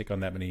don't want to take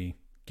on that many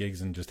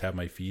gigs and just have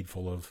my feed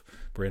full of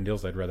brand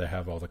deals. I'd rather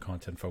have all the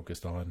content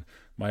focused on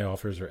my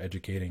offers or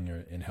educating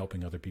or in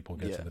helping other people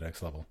get to the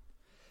next level.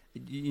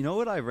 You know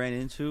what I ran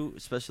into,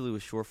 especially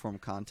with short form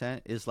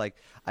content, is like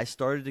I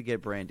started to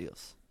get brand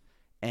deals.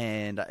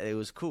 And it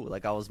was cool.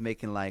 Like I was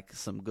making like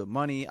some good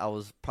money. I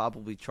was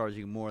probably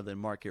charging more than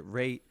market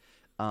rate.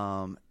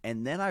 And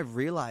then I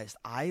realized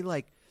I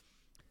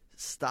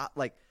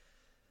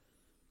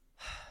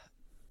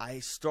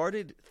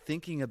started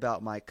thinking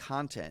about my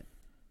content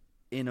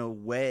in a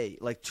way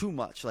like too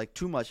much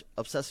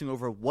obsessing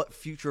over what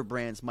future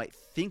brands might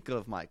think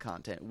of my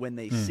content when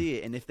they see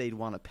it and if they'd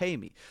want to pay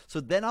me.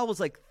 So then I was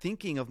like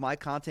thinking of my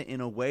content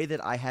in a way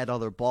that I had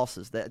other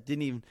bosses that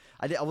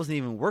I wasn't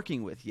even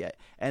working with yet.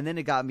 And then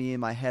it got me in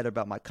my head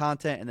about my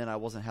content, and then I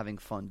wasn't having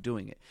fun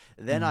doing it.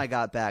 Then I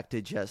got back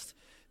to just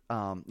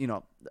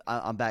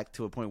I'm back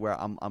to a point where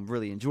I'm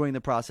really enjoying the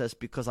process,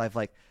 because I'm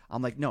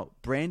like, no,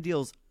 brand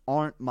deals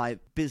aren't my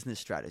business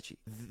strategy.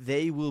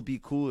 They will be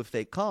cool if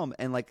they come.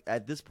 And like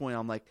at this point,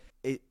 I'm like,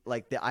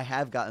 I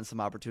have gotten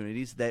some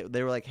opportunities that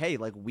they were like, hey,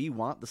 like we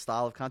want the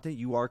style of content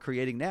you are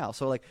creating now.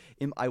 So like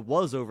I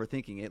was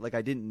overthinking it. Like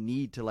I didn't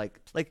need to like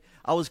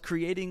I was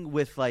creating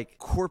with like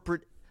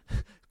corporate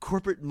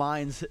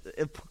minds,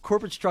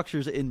 corporate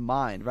structures in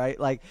mind, right?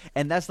 Like,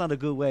 and that's not a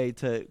good way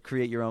to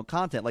create your own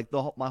content. Like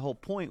my whole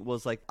point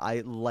was like,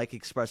 I like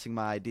expressing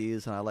my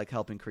ideas and I like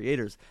helping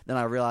creators. Then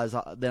I realized,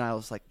 then I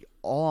was like,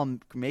 all I'm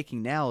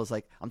making now is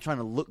like, I'm trying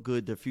to look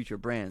good to future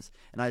brands.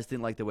 And I just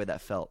didn't like the way that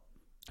felt.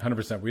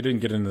 100%. We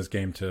didn't get in this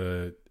game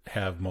to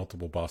have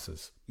multiple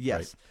bosses. Yes.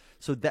 Right?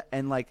 So that,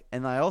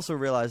 and I also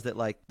realized that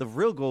like the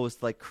real goal is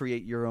to like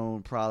create your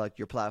own product,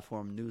 your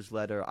platform,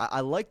 newsletter.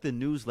 I like the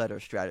newsletter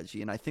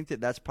strategy, and I think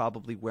that that's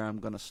probably where I'm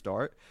going to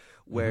start,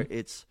 where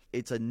it's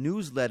a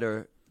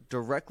newsletter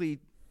directly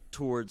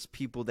towards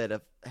people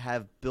that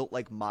have built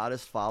like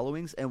modest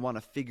followings and want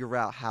to figure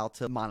out how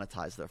to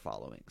monetize their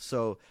following.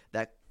 So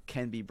that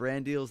can be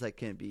brand deals, that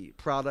can be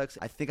products.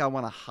 I think I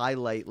want to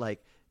highlight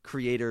like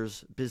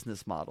creators'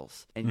 business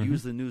models and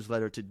use the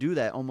newsletter to do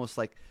that, almost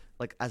like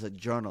as a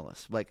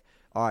journalist. Like,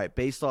 all right,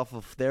 based off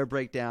of their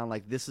breakdown,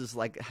 like this is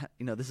like,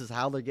 this is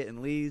how they're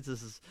getting leads,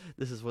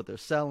 this is what they're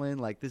selling,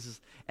 like this is,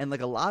 and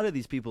like a lot of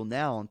these people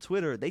now on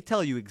Twitter, they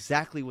tell you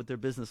exactly what their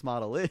business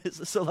model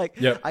is. So like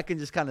I can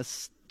just kind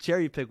of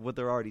cherry pick what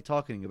they're already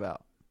talking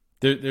about.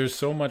 There's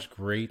so much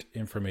great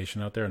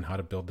information out there on how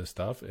to build this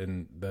stuff,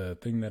 and the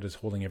thing that is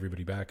holding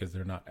everybody back is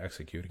they're not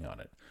executing on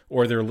it,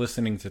 or they're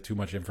listening to too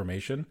much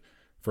information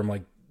from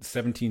like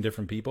 17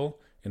 different people,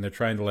 and they're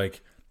trying to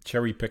like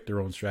cherry pick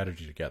their own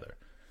strategy together.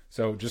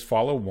 So just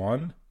follow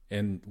one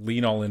and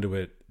lean all into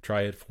it.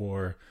 Try it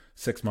for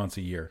 6 months,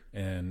 a year,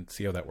 and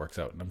see how that works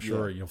out. And I'm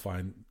sure you'll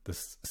find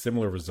this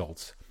similar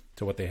results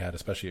to what they had,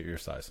 especially at your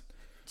size.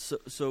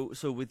 So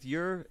with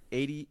your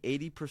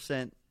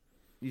 80%,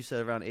 you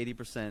said around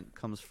 80%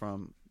 comes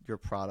from your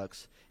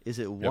products. Is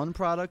it one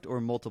product or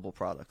multiple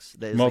products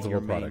that is multiple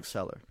like your main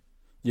seller?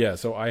 Yeah.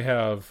 So I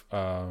have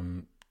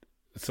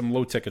some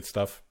low ticket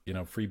stuff,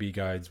 freebie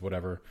guides,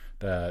 whatever,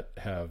 that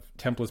have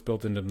templates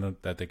built into them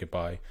that they could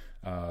buy.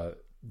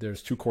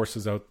 There's 2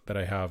 courses out that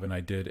I have, and I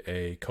did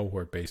a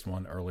cohort based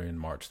one earlier in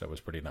March that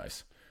was pretty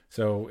nice.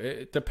 So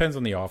it depends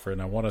on the offer,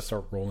 and I want to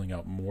start rolling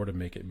out more to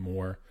make it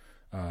more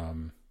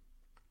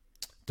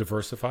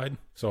diversified.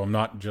 So I'm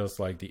not just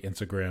like the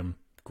Instagram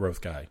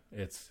growth guy.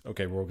 It's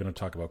okay, we're going to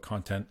talk about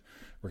content.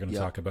 We're going to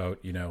talk about,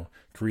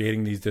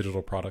 creating these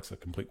digital products, a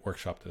complete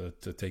workshop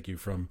to take you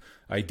from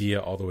idea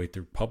all the way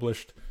through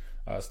published.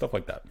 stuff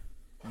like that.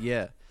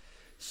 Yeah.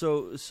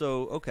 So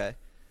okay.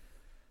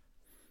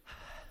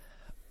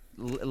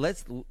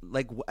 Let's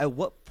like at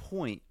what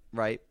point,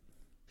 right,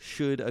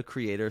 should a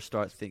creator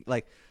start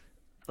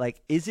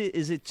like is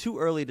it too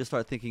early to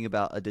start thinking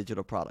about a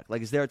digital product?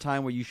 Like, is there a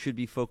time where you should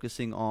be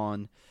focusing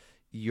on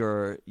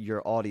your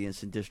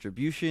audience and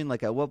distribution?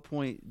 Like, at what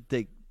point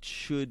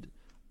should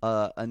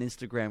an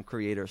Instagram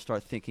creator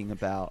start thinking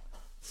about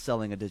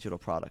selling a digital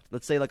product?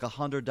 Let's say like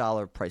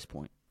 $100 price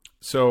point.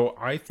 So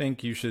I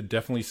think you should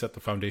definitely set the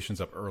foundations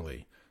up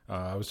early.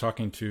 I was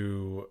talking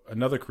to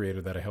another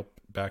creator that I helped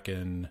back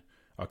in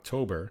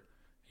October.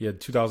 He had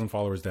 2,000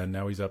 followers then.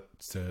 Now he's up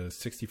to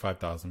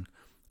 65,000.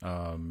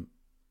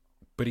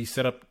 But he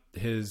set up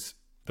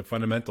the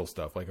fundamental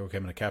stuff. Like, okay,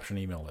 I'm going to capture an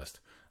email list.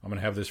 I'm going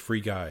to have this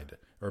free guide,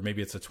 or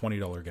maybe it's a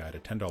 $20 guide, a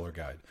 $10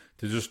 guide,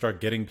 to just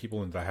start getting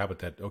people into the habit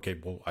that, okay,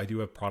 well, I do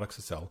have products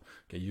to sell.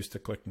 Get used to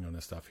clicking on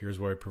this stuff. Here's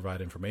where I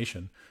provide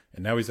information.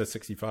 And now he's at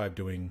 65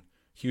 doing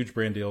huge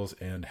brand deals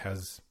and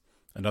has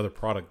another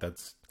product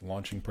that's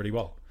launching pretty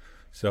well.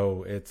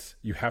 So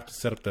you have to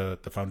set up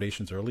the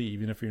foundations early,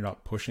 even if you're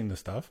not pushing the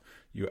stuff.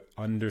 You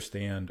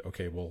understand,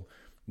 okay, well,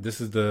 this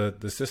is the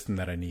system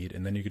that I need,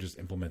 and then you could just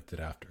implement it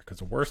after. Because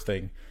the worst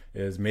thing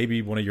is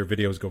maybe one of your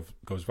videos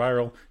goes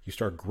viral, you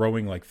start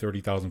growing like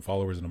 30,000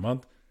 followers in a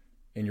month,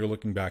 and you're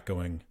looking back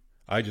going,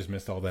 I just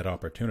missed all that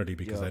opportunity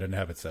because I didn't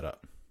have it set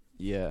up.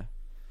 Yeah.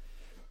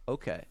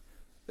 Okay.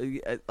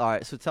 All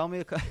right. So tell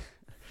me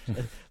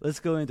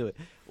let's go into it.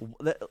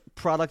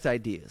 Product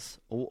ideas.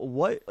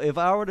 What if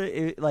I were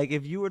to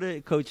if you were to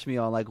coach me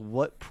on like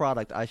what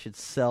product I should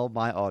sell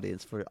my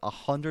audience for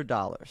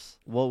 $100?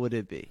 What would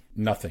it be?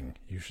 Nothing.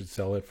 You should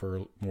sell it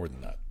for more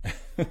than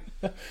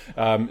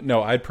that.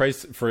 No, I'd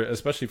price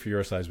especially for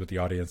your size with the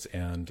audience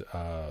and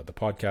the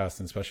podcast,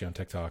 and especially on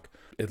TikTok,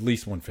 at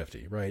least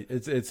 $150. Right?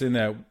 It's in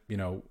that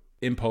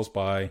impulse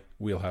buy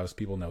wheelhouse.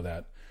 People know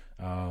that.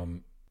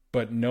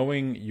 But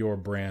knowing your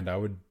brand, I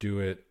would do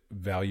it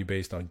value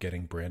based on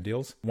getting brand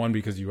deals. One,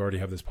 because you already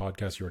have this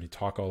podcast, you already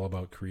talk all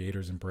about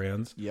creators and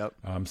brands. Yep.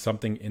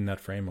 Something in that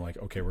frame, like,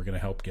 okay, we're going to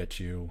help get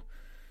you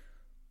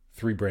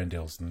 3 brand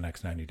deals in the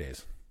next 90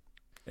 days.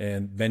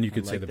 And then you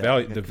could say the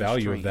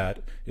value of that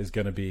is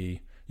going to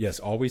be, yes,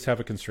 always have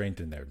a constraint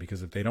in there,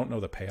 because if they don't know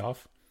the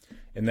payoff,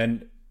 and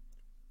then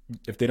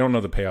if they don't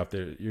know the payoff,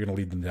 you're going to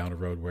lead them down a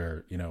road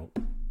where,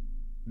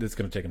 it's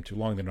going to take them too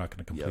long. They're not going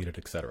to complete it,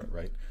 et cetera.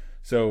 Right.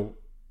 So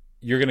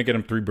you're going to get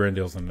them 3 brand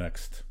deals in the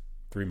next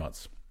 3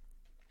 months.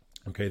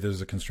 Okay,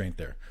 there's a constraint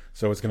there.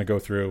 So it's going to go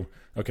through,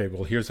 okay,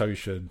 well, here's how you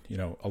should,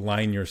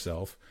 align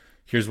yourself.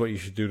 Here's what you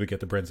should do to get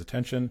the brand's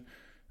attention.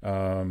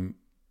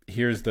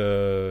 Here's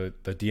the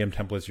DM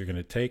templates you're going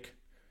to take.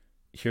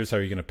 Here's how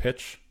you're going to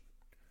pitch.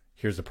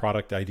 Here's the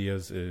product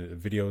ideas,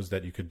 videos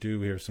that you could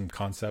do. Here's some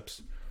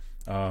concepts.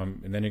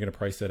 And then you're going to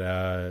price it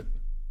at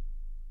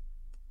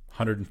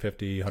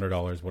 $150,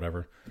 $100,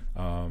 whatever,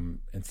 and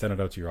send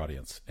it out to your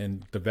audience.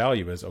 And the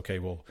value is, okay,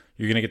 well,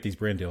 you're going to get these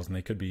brand deals, and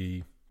they could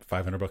be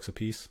 $500 a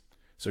piece.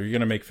 So you're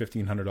going to make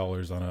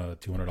 $1,500 on a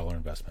 $200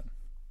 investment.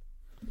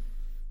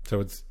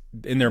 So it's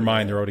in their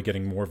mind, they're already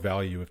getting more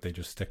value if they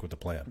just stick with the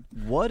plan.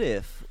 What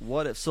if,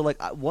 so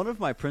like one of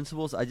my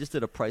principles, I just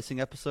did a pricing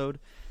episode,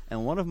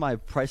 and one of my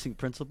pricing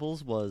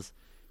principles was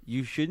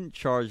you shouldn't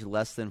charge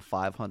less than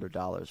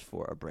 $500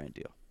 for a brand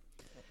deal.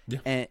 Yeah.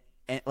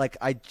 And like,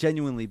 I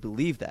genuinely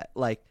believe that.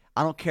 Like,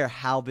 I don't care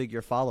how big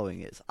your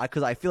following is,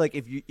 because I feel like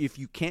if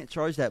you can't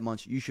charge that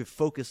much, you should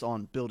focus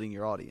on building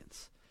your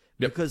audience.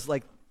 Yep. Because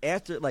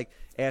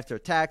after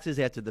taxes,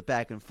 after the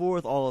back and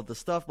forth, all of the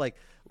stuff, like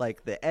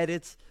the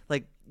edits,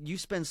 like you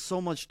spend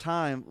so much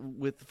time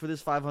for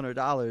this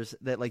 $500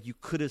 that like you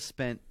could have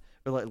spent,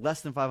 or like less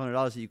than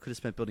 $500 that you could have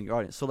spent building your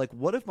audience. So like,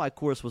 what if my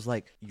course was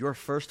like your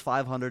first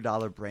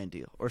 $500 brand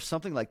deal or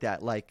something like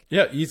that? Like,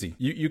 yeah, easy.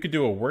 You could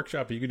do a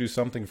workshop. You could do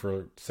something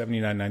for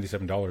 $79,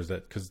 $97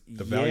 because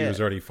the value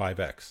is already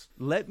 5x.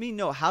 Let me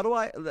know. How do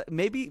I,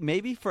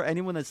 maybe for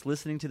anyone that's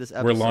listening to this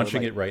episode, we're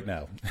launching it right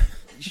now.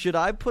 Should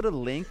I put a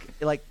link?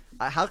 Like,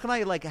 how can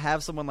I like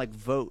have someone like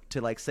vote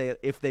to like say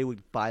if they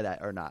would buy that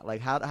or not?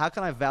 Like, how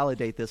can I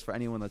validate this for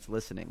anyone that's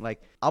listening?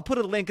 Like, I'll put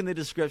a link in the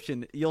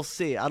description. You'll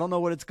see. I don't know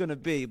what it's going to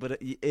be,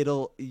 but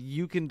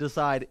you can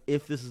decide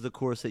if this is the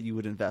course that you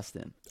would invest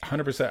in.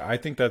 100%. I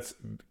think that's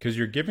because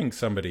you're giving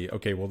somebody,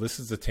 okay, well, this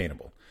is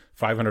attainable,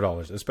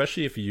 $500,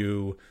 especially if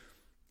you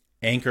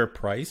anchor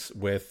price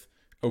with,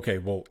 okay,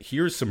 well,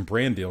 here's some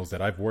brand deals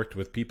that I've worked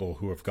with people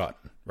who have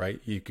gotten, right?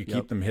 You could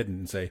keep them hidden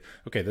and say,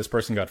 okay, this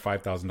person got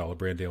 $5,000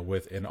 brand deal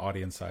with an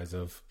audience size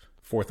of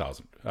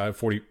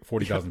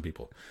 40,000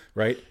 people,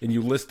 right? And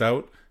you list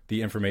out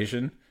the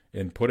information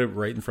and put it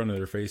right in front of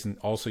their face, and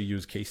also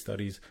use case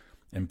studies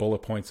and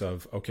bullet points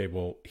of, okay,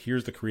 well,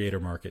 here's the creator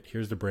market,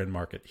 here's the brand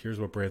market, here's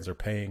what brands are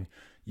paying.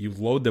 You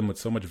load them with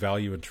so much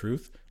value and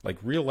truth, like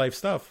real life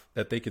stuff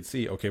that they could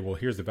see, okay, well,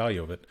 here's the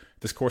value of it.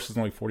 This course is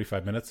only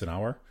 45 minutes, an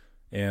hour,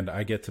 and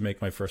I get to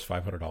make my first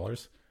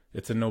 $500.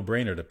 It's a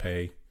no-brainer to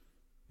pay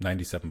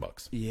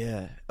 $97.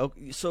 Yeah.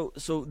 Okay. So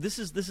this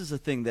is a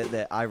thing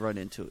that I run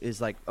into is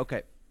like,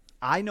 okay,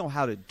 I know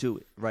how to do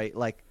it, right?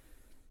 Like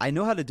I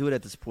know how to do it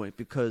at this point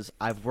because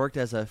I've worked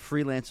as a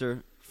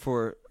freelancer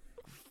for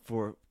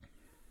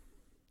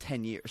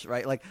 10 years,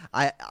 right? Like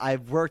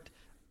I've worked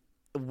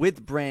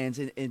with brands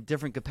in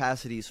different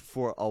capacities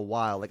for a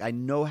while. Like I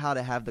know how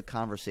to have the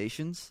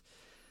conversations,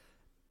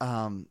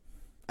 and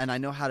I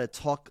know how to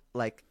talk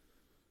like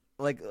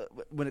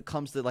when it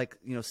comes to like,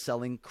 you know,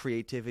 selling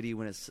creativity,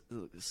 when it's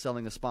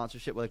selling a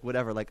sponsorship, like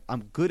whatever, like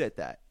I'm good at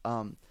that.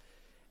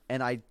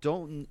 And I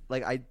don't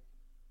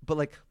but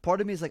like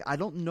part of me is like, I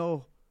don't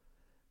know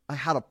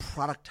how to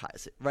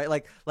productize it, right?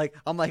 Like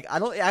I'm like, I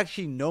don't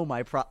actually know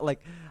my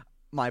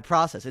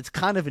process. It's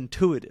kind of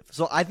intuitive.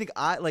 So I think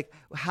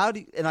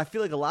and I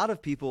feel like a lot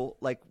of people,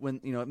 like when,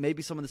 you know,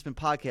 maybe someone that's been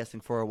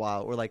podcasting for a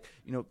while or like,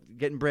 you know,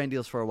 getting brand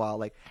deals for a while,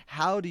 like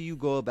how do you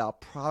go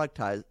about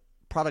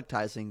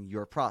productizing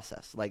your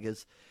process? Like,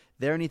 is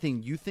there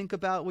anything you think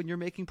about when you're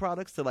making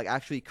products to like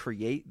actually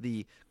create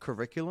the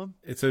curriculum?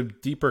 It's a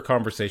deeper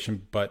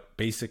conversation, but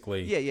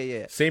basically,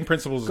 yeah. Same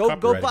principles. Go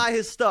buy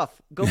his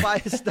stuff.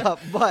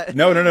 But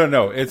no.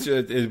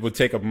 It would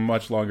take a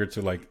much longer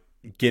to like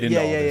get into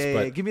all this.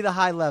 But give me the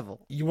high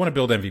level. You want to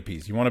build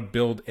MVPs. You want to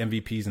build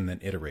MVPs and then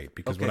iterate.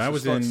 Because when I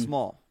was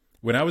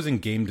in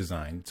game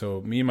design,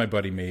 so me and my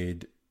buddy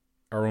made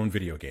our own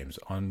video games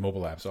on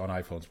mobile apps, on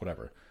iPhones,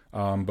 whatever.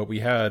 But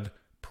we had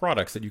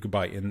products that you could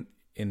buy in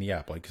the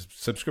app, like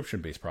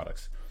subscription-based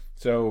products.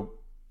 So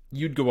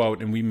you'd go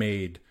out and we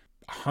made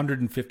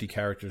 150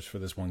 characters for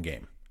this one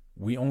game.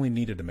 We only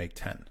needed to make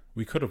 10.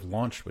 We could have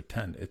launched with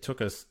 10. It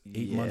took us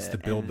 8 months to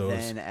build those.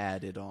 And then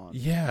added on.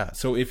 Yeah.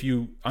 So if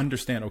you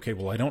understand, okay,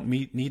 well, I don't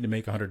need to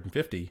make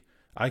 150.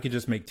 I could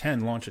just make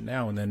 10, launch it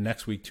now, and then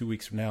next week, 2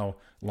 weeks from now,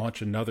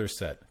 launch another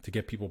set to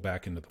get people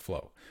back into the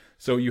flow.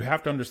 So you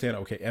have to understand,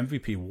 okay,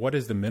 MVP, what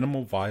is the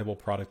minimal viable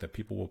product that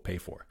people will pay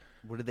for?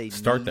 What do they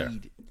start need?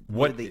 There?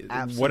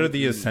 What are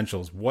the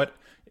essentials? What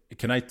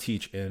can I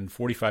teach in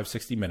 45,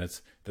 60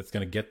 minutes that's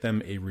going to get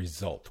them a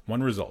result?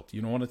 One result.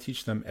 You don't want to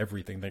teach them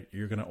everything that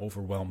you're going to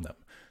overwhelm them.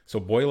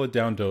 So boil it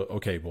down to,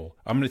 okay, well,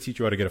 I'm going to teach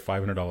you how to get a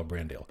 $500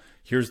 brand deal.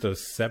 Here's the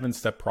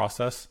 7-step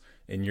process,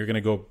 and you're going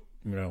to go,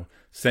 you know,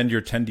 send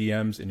your 10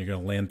 DMs and you're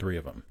going to land 3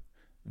 of them.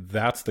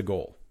 That's the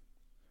goal,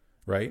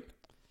 right?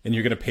 And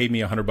you're going to pay me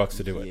 $100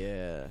 to do it.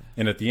 Yeah.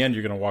 And at the end,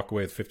 you're going to walk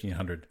away with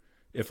 $1,500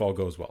 if all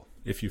goes well,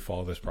 if you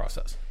follow this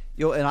process.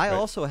 Yo, and I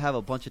also have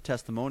a bunch of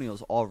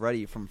testimonials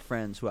already from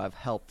friends who I've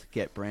helped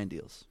get brand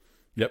deals.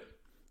 Yep.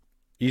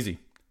 Easy.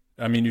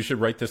 I mean, you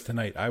should write this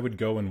tonight. I would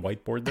go and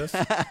whiteboard this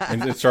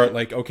and start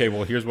like, okay,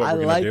 well, here's what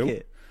we're going to do.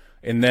 It.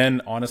 And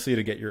then, honestly,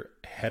 to get your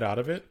head out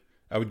of it,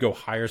 I would go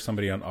hire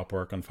somebody on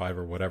Upwork, on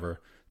Fiverr,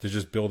 whatever, to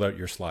just build out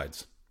your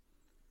slides.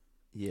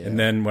 Yeah. And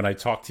then when I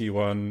talk to you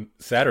on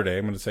Saturday,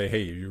 I'm going to say,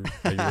 hey, are you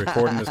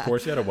recording this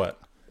course yet or what?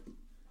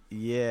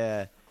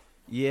 Yeah.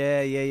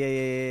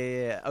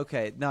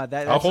 Okay, no,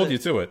 I'll hold you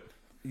to it.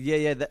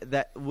 Yeah,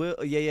 that will.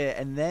 Yeah,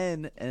 and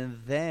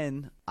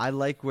then I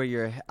like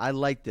I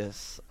like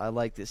this.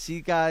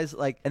 See, guys,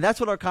 like, and that's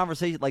what our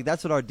conversation, like,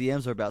 that's what our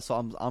DMs are about. So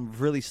I'm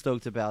really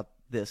stoked about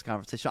this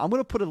conversation. I'm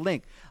gonna put a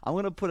link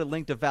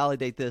to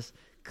validate this.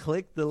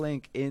 Click the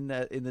link in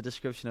the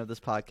description of this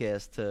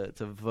podcast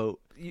to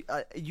vote.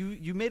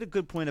 You made a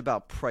good point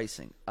about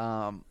pricing.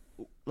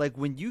 Like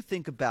when you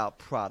think about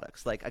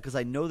products, like, because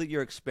I know that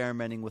you're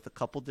experimenting with a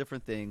couple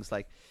different things.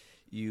 Like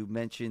you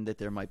mentioned that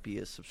there might be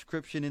a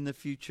subscription in the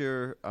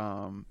future.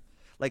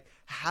 Like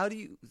how do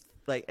you,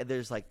 like,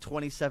 there's like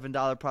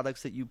 $27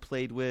 products that you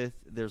played with.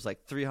 There's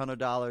like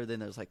 $300. Then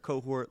there's like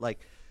cohort. Like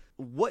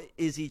what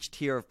is each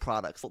tier of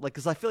products? Like,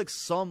 because I feel like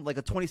like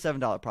a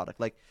 $27 product,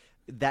 like,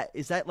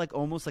 is that like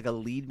almost like a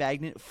lead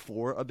magnet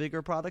for a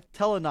bigger product?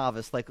 Tell a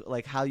novice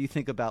like how you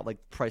think about like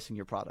pricing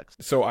your products.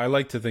 So I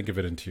like to think of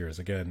it in tiers.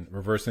 Again,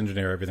 reverse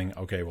engineer everything.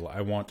 Okay, well,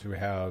 I want to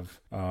have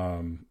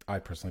I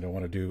personally don't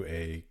want to do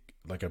a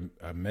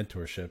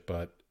mentorship,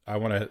 but I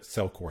want to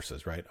sell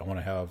courses, right? I want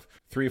to have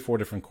 3 or 4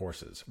 different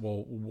courses.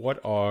 Well, what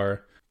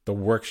are the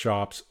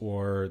workshops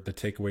or the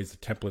takeaways, the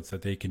templates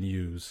that they can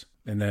use?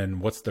 And then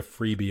what's the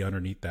freebie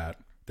underneath that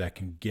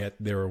can get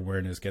their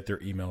awareness, get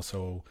their email,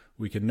 so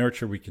we can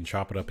nurture, we can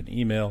chop it up in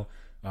email.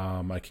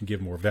 I can give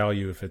more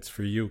value. If it's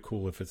for you,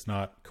 cool. If it's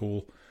not,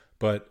 cool.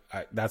 But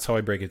that's how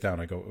I break it down.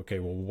 I go, okay,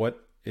 well,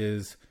 what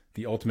is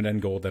the ultimate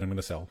end goal that I'm going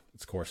to sell?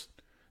 It's course.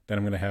 Then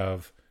I'm going to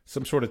have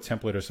some sort of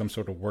template or some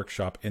sort of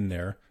workshop in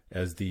there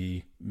as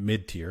the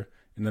mid tier.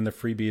 And then the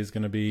freebie is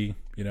going to be,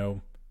 you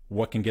know,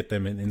 what can get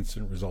them an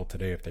instant result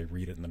today if they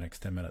read it in the next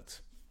 10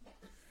 minutes.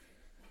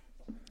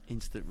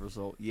 Instant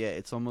result. Yeah.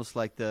 It's almost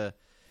like the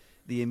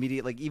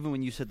immediate, like even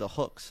when you said the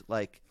hooks,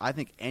 like I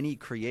think any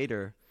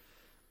creator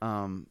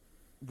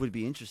would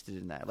be interested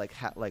in that. Like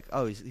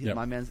Yep.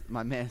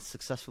 my man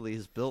successfully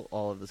has built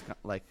all of this,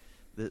 like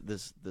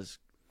this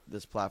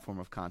platform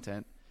of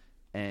content,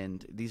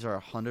 and these are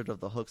 100 of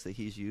the hooks that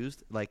he's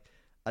used. Like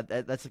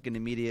that's like an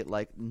immediate,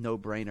 like, no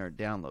brainer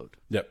download.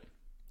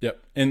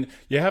 Yep. And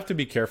you have to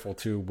be careful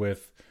too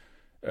with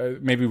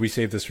maybe we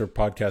save this for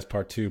podcast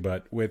part 2,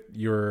 but with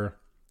your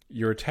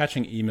you're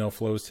attaching email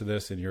flows to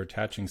this and you're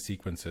attaching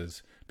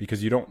sequences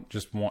because you don't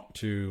just want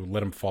to let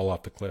them fall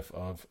off the cliff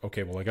of,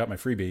 okay, well, I got my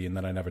freebie and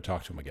then I never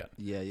talk to them again.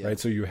 Yeah. Right.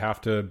 So you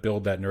have to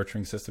build that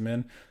nurturing system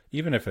in,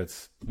 even if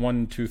it's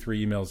 1, 2,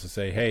 3 emails to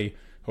say, hey,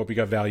 hope you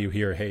got value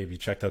here. Hey, have you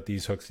checked out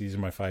these hooks? These are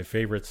my 5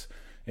 favorites.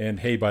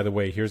 And hey, by the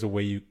way, here's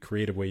a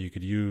creative way you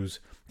could use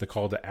the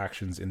call to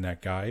actions in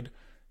that guide.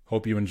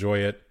 Hope you enjoy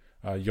it.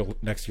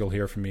 You'll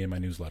hear from me in my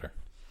newsletter.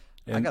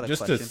 And I got a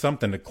just question.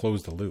 something to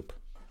close the loop.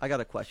 I got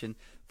a question.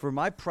 For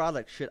my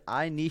product, should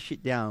I niche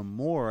it down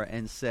more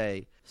and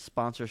say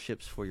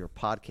sponsorships for your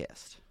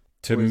podcast?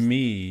 To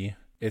me,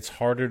 it's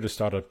harder to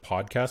start a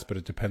podcast, but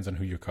it depends on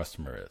who your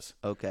customer is.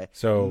 Okay.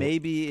 So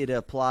maybe it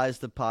applies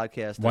to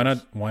podcasters.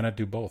 Why not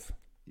do both?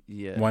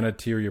 Yeah. Why not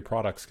tier your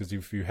products? Because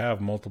if you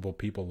have multiple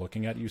people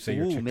looking at you, say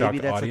your TikTok maybe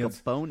that's audience,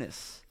 like a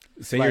bonus.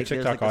 say like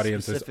your TikTok a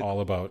audience specific... is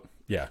all about,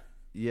 Yeah,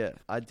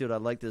 I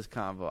like this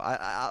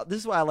convo. This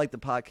is why I like the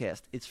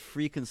podcast. It's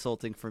free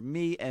consulting for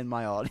me and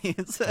my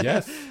audience.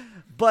 Yes.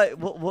 But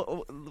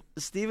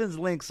Steven's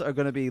links are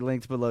going to be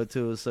linked below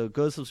too. So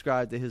go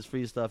subscribe to his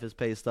free stuff, his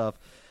pay stuff,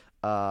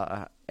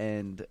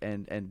 and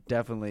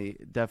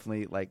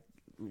definitely like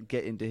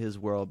get into his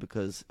world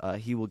because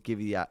he will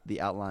give you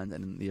the outlines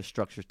and the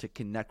structure to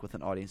connect with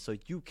an audience, so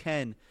you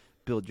can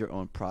build your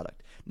own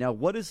product. Now,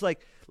 what is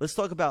like? Let's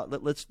talk about.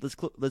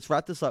 Let's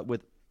wrap this up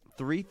with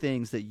 3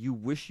 things that you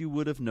wish you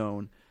would have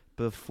known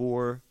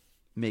before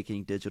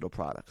making digital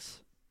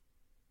products.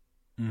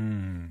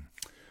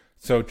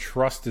 So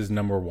trust is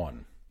number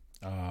 1.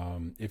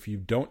 If you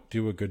don't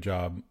do a good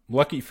job,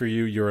 lucky for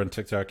you, you're on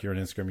TikTok, you're on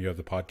Instagram, you have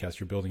the podcast,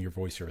 you're building your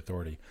voice, your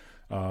authority.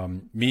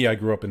 Me, I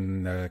grew up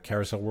in the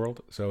carousel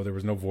world, so there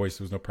was no voice,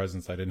 there was no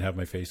presence. I didn't have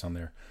my face on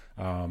there.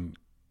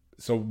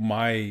 So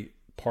my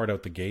part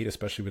out the gate,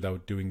 especially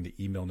without doing the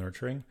email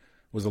nurturing,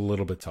 was a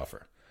little bit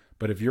tougher.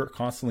 But if you're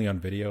constantly on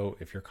video,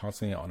 if you're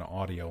constantly on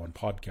audio and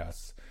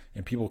podcasts,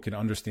 and people can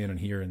understand and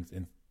hear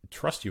and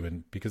trust you,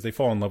 and because they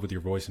fall in love with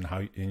your voice and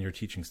how in your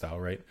teaching style,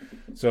 right?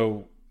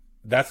 So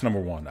that's number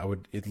 1. I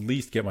would at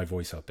least get my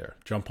voice out there,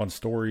 jump on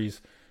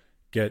stories,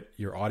 get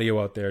your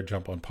audio out there,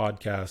 jump on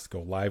podcasts,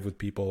 go live with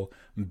people,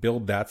 and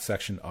build that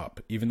section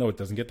up. Even though it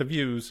doesn't get the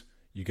views,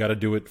 you got to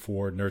do it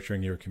for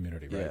nurturing your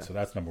community, right? Yeah. So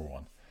that's number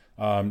 1.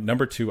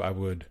 Number 2, I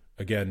would,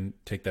 again,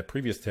 take that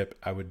previous tip.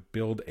 I would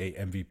build a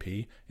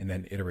MVP and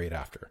then iterate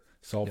after.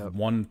 Solve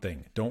one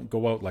thing. Don't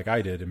go out like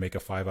I did and make a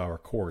 5-hour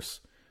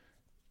course.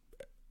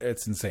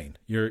 It's insane.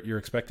 You're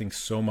expecting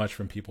so much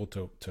from people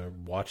to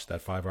watch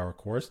that 5-hour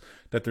course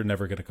that they're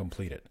never going to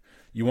complete it.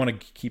 You want to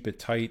keep it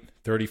tight,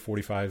 30,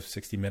 45,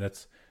 60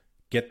 minutes.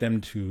 Get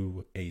them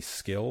to a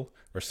skill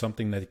or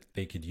something that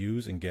they could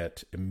use and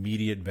get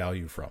immediate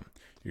value from.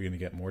 You're going to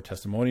get more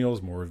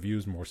testimonials, more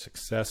reviews, more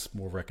success,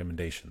 more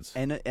recommendations.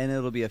 And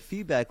it'll be a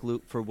feedback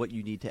loop for what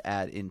you need to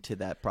add into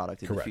that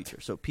product in Correct. the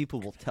future. So people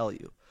will tell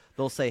you.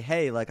 They'll say,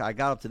 hey, like I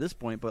got up to this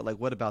point, but like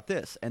what about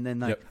this? And then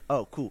like,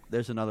 oh, cool,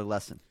 there's another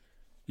lesson.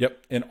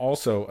 Yep. And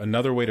also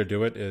another way to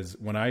do it is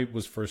when I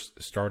was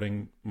first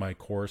starting my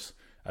course,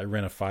 I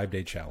ran a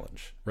 5-day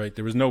challenge, right?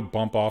 There was no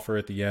bump offer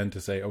at the end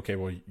to say, okay,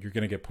 well, you're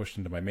going to get pushed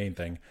into my main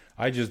thing.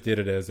 I just did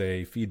it as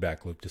a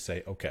feedback loop to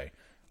say, okay,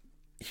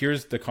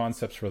 here's the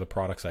concepts for the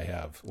products I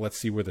have. Let's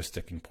see where the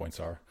sticking points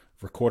are.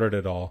 Recorded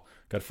it all,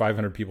 got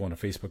 500 people in a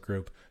Facebook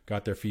group,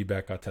 got their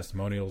feedback, got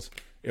testimonials.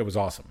 It was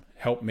awesome.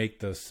 Helped make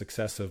the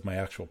success of my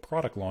actual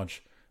product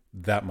launch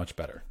that much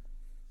better.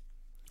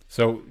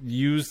 So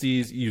use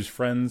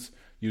friends,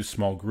 use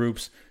small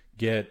groups,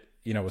 get,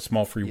 a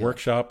small free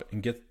workshop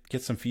and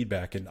get some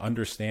feedback and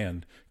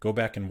understand, go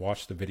back and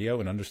watch the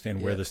video and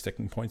understand where the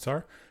sticking points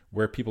are,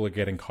 where people are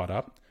getting caught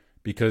up,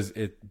 because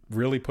it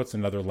really puts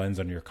another lens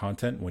on your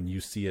content when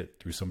you see it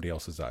through somebody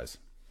else's eyes.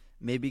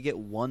 Maybe get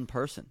one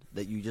person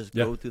that you just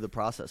go through the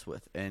process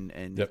with and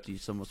do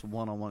some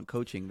one-on-one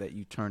coaching that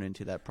you turn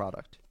into that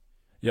product.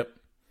 Yep.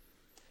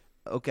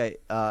 Okay.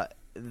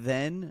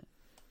 Then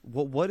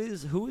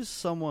who is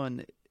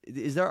someone,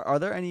 are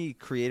there any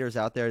creators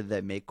out there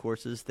that make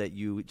courses that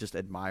you just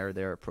admire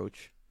their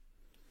approach?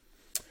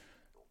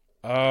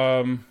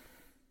 I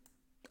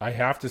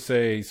have to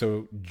say,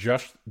 so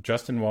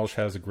Justin Welsh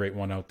has a great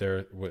one out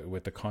there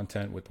with the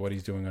content, with what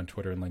he's doing on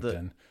Twitter and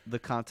LinkedIn. The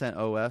Content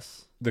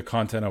OS? The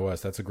Content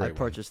OS, that's a great one. I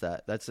purchased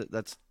that.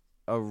 That's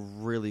a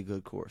really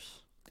good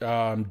course.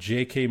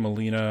 J.K.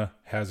 Molina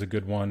has a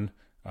good one.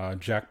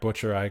 Jack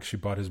Butcher, I actually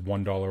bought his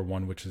 $1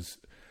 one, which is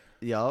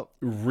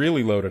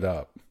really loaded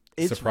up.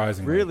 It's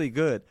surprisingly really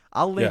good.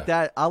 I'll link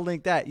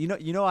that.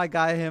 You know, I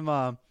got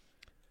him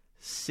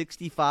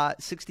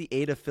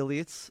 68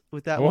 affiliates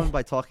with that one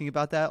by talking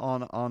about that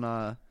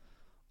on.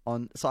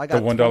 So I got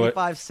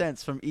 25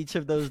 cents from each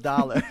of those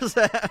dollars.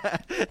 Breaking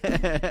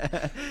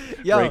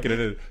it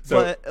in.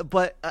 So,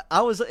 but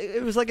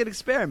it was like an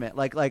experiment.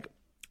 Like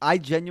I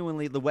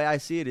genuinely, the way I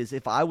see it is,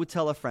 if I would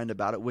tell a friend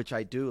about it, which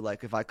I do,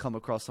 like if I come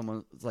across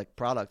someone's like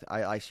product,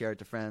 I share it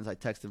to friends, I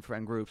text in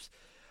friend groups.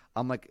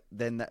 I'm like,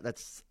 then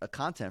that's a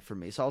content for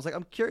me. So I was like,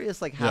 I'm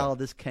curious, like how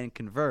this can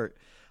convert.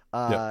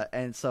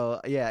 And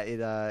so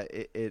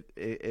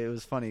it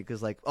was funny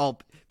because like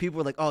people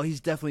were like, oh,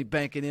 he's definitely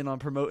banking in on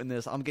promoting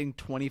this. I'm getting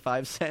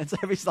 25 cents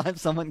every time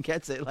someone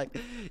gets it. Like,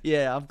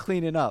 yeah, I'm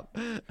cleaning up.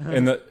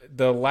 And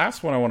the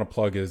last one I want to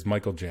plug is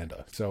Michael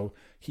Janda. So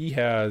he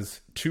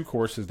has 2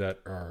 courses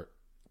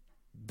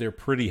they're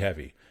pretty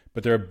heavy,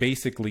 but they're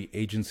basically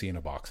agency in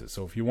a boxes.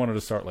 So if you wanted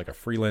to start like a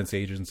freelance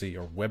agency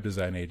or web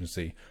design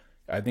agency,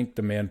 I think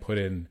the man put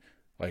in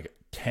like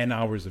 10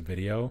 hours of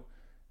video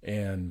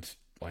and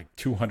like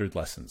 200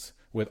 lessons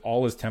with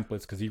all his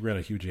templates because he ran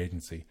a huge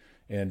agency,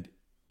 and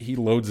he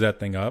loads that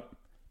thing up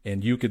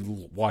and you could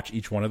watch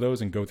each one of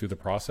those and go through the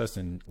process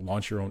and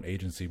launch your own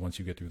agency once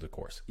you get through the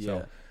course.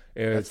 Yeah,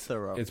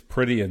 so it's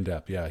pretty in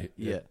depth. Yeah.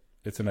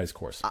 It's a nice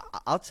course.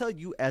 I'll tell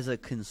you, as a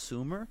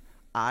consumer,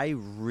 I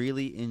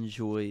really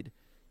enjoyed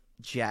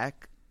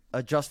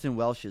Justin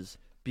Welch's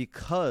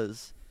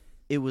because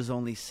it was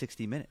only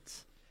 60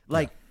 minutes.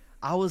 Like,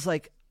 I was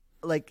like,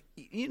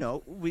 you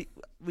know, we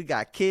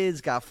got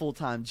kids, got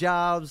full-time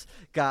jobs,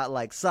 got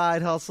like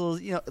side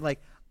hustles, you know,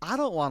 like I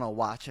don't want to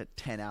watch a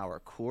 10-hour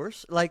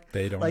course. Like,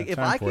 they don't like have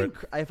time for it.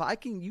 If I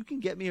can, you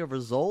can get me a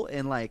result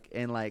and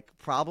like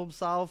problem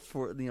solve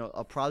for, you know,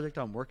 a project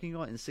I'm working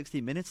on in 60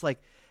 minutes. Like,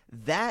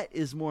 that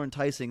is more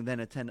enticing than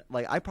a 10.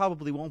 Like, I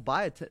probably won't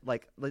buy it.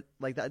 Like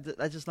that.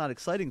 That's just not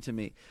exciting to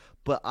me.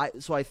 But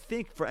I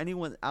think for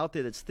anyone out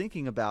there that's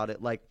thinking about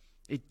it, like,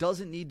 it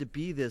doesn't need to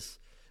be this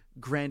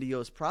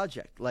grandiose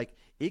project. Like,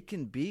 it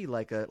can be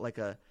like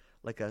a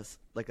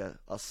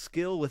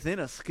skill within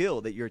a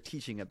skill that you're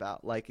teaching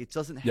about. Like, it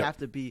doesn't have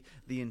to be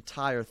the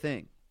entire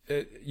thing.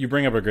 You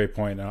bring up a great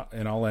point,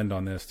 and I'll end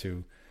on this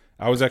too.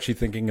 I was actually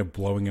thinking of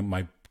blowing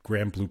my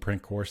Graham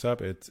Blueprint course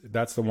up.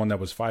 That's the one that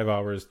was 5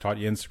 hours, taught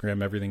you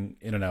Instagram, everything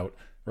in and out,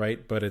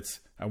 right? But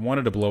I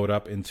wanted to blow it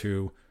up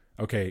into,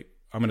 okay,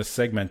 I'm going to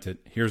segment it.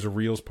 Here's a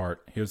Reels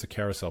part. Here's a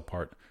carousel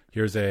part.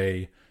 Here's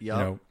a, you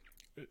know,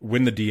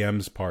 win the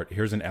DMs part.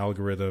 Here's an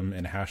algorithm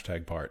and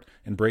hashtag part,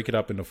 and break it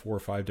up into 4 or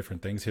 5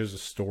 different things. Here's a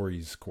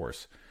stories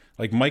course,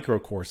 like micro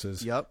courses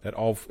that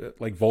all,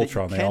 like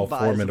Voltron, they all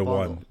form into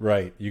one.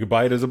 Right. You could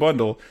buy it as a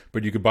bundle,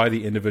 but you could buy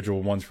the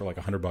individual ones for like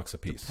 $100 a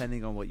piece,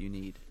 depending on what you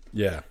need.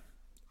 Yeah.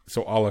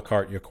 So a la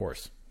carte your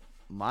course.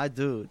 My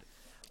dude.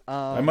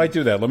 I might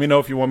do that. Let me know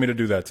if you want me to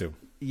do that too.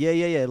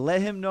 Yeah.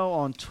 Let him know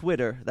on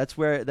Twitter. That's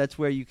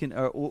where you can,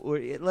 or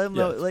let him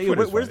know. Like,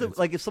 where's the,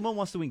 like, if someone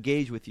wants to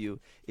engage with you,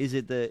 is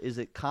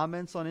it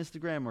comments on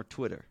Instagram or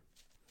Twitter?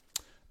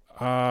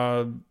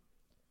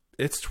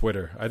 It's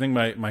Twitter. I think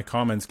my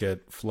comments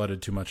get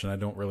flooded too much, and I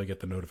don't really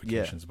get the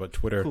notifications. But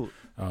Twitter, cool.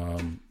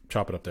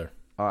 Chop it up there.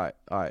 All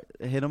right.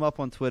 Hit him up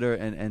on Twitter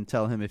and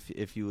tell him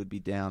if you would be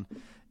down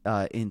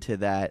into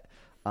that.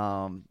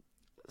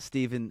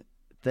 Stephen,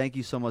 thank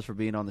you so much for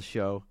being on the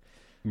show.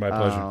 My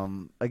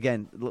pleasure.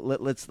 Again,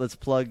 let's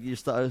plug your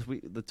stuff.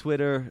 The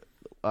Twitter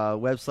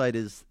website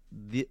is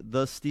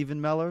the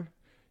Stephen Meller.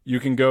 You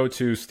can go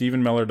to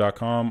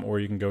stephenmeller.com, or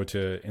you can go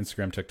to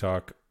Instagram,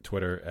 TikTok,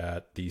 Twitter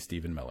at the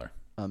Stephen Meller.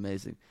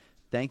 Amazing.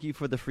 Thank you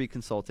for the free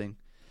consulting.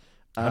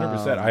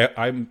 100%.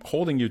 I'm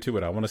holding you to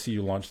it. I want to see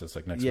you launch this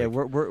like next week. Yeah,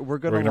 we're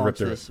going to launch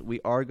this. We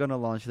are going to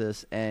launch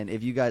this, and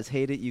if you guys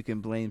hate it, you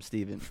can blame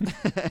Stephen.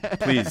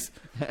 Please.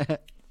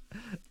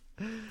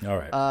 All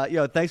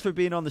right. Thanks for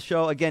being on the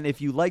show. Again,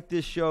 if you like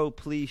this show,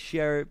 please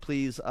share it.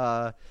 Please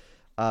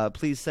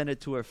send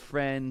it to a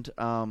friend.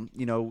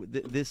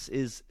 This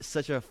is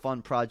such a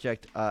fun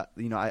project. I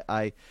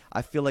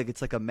feel like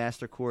it's like a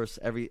master course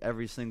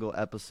every single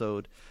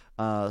episode.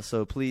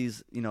 So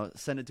please,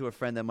 send it to a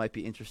friend that might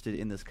be interested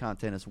in this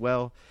content as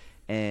well,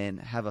 and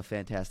have a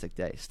fantastic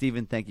day.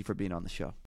 Stephen, thank you for being on the show.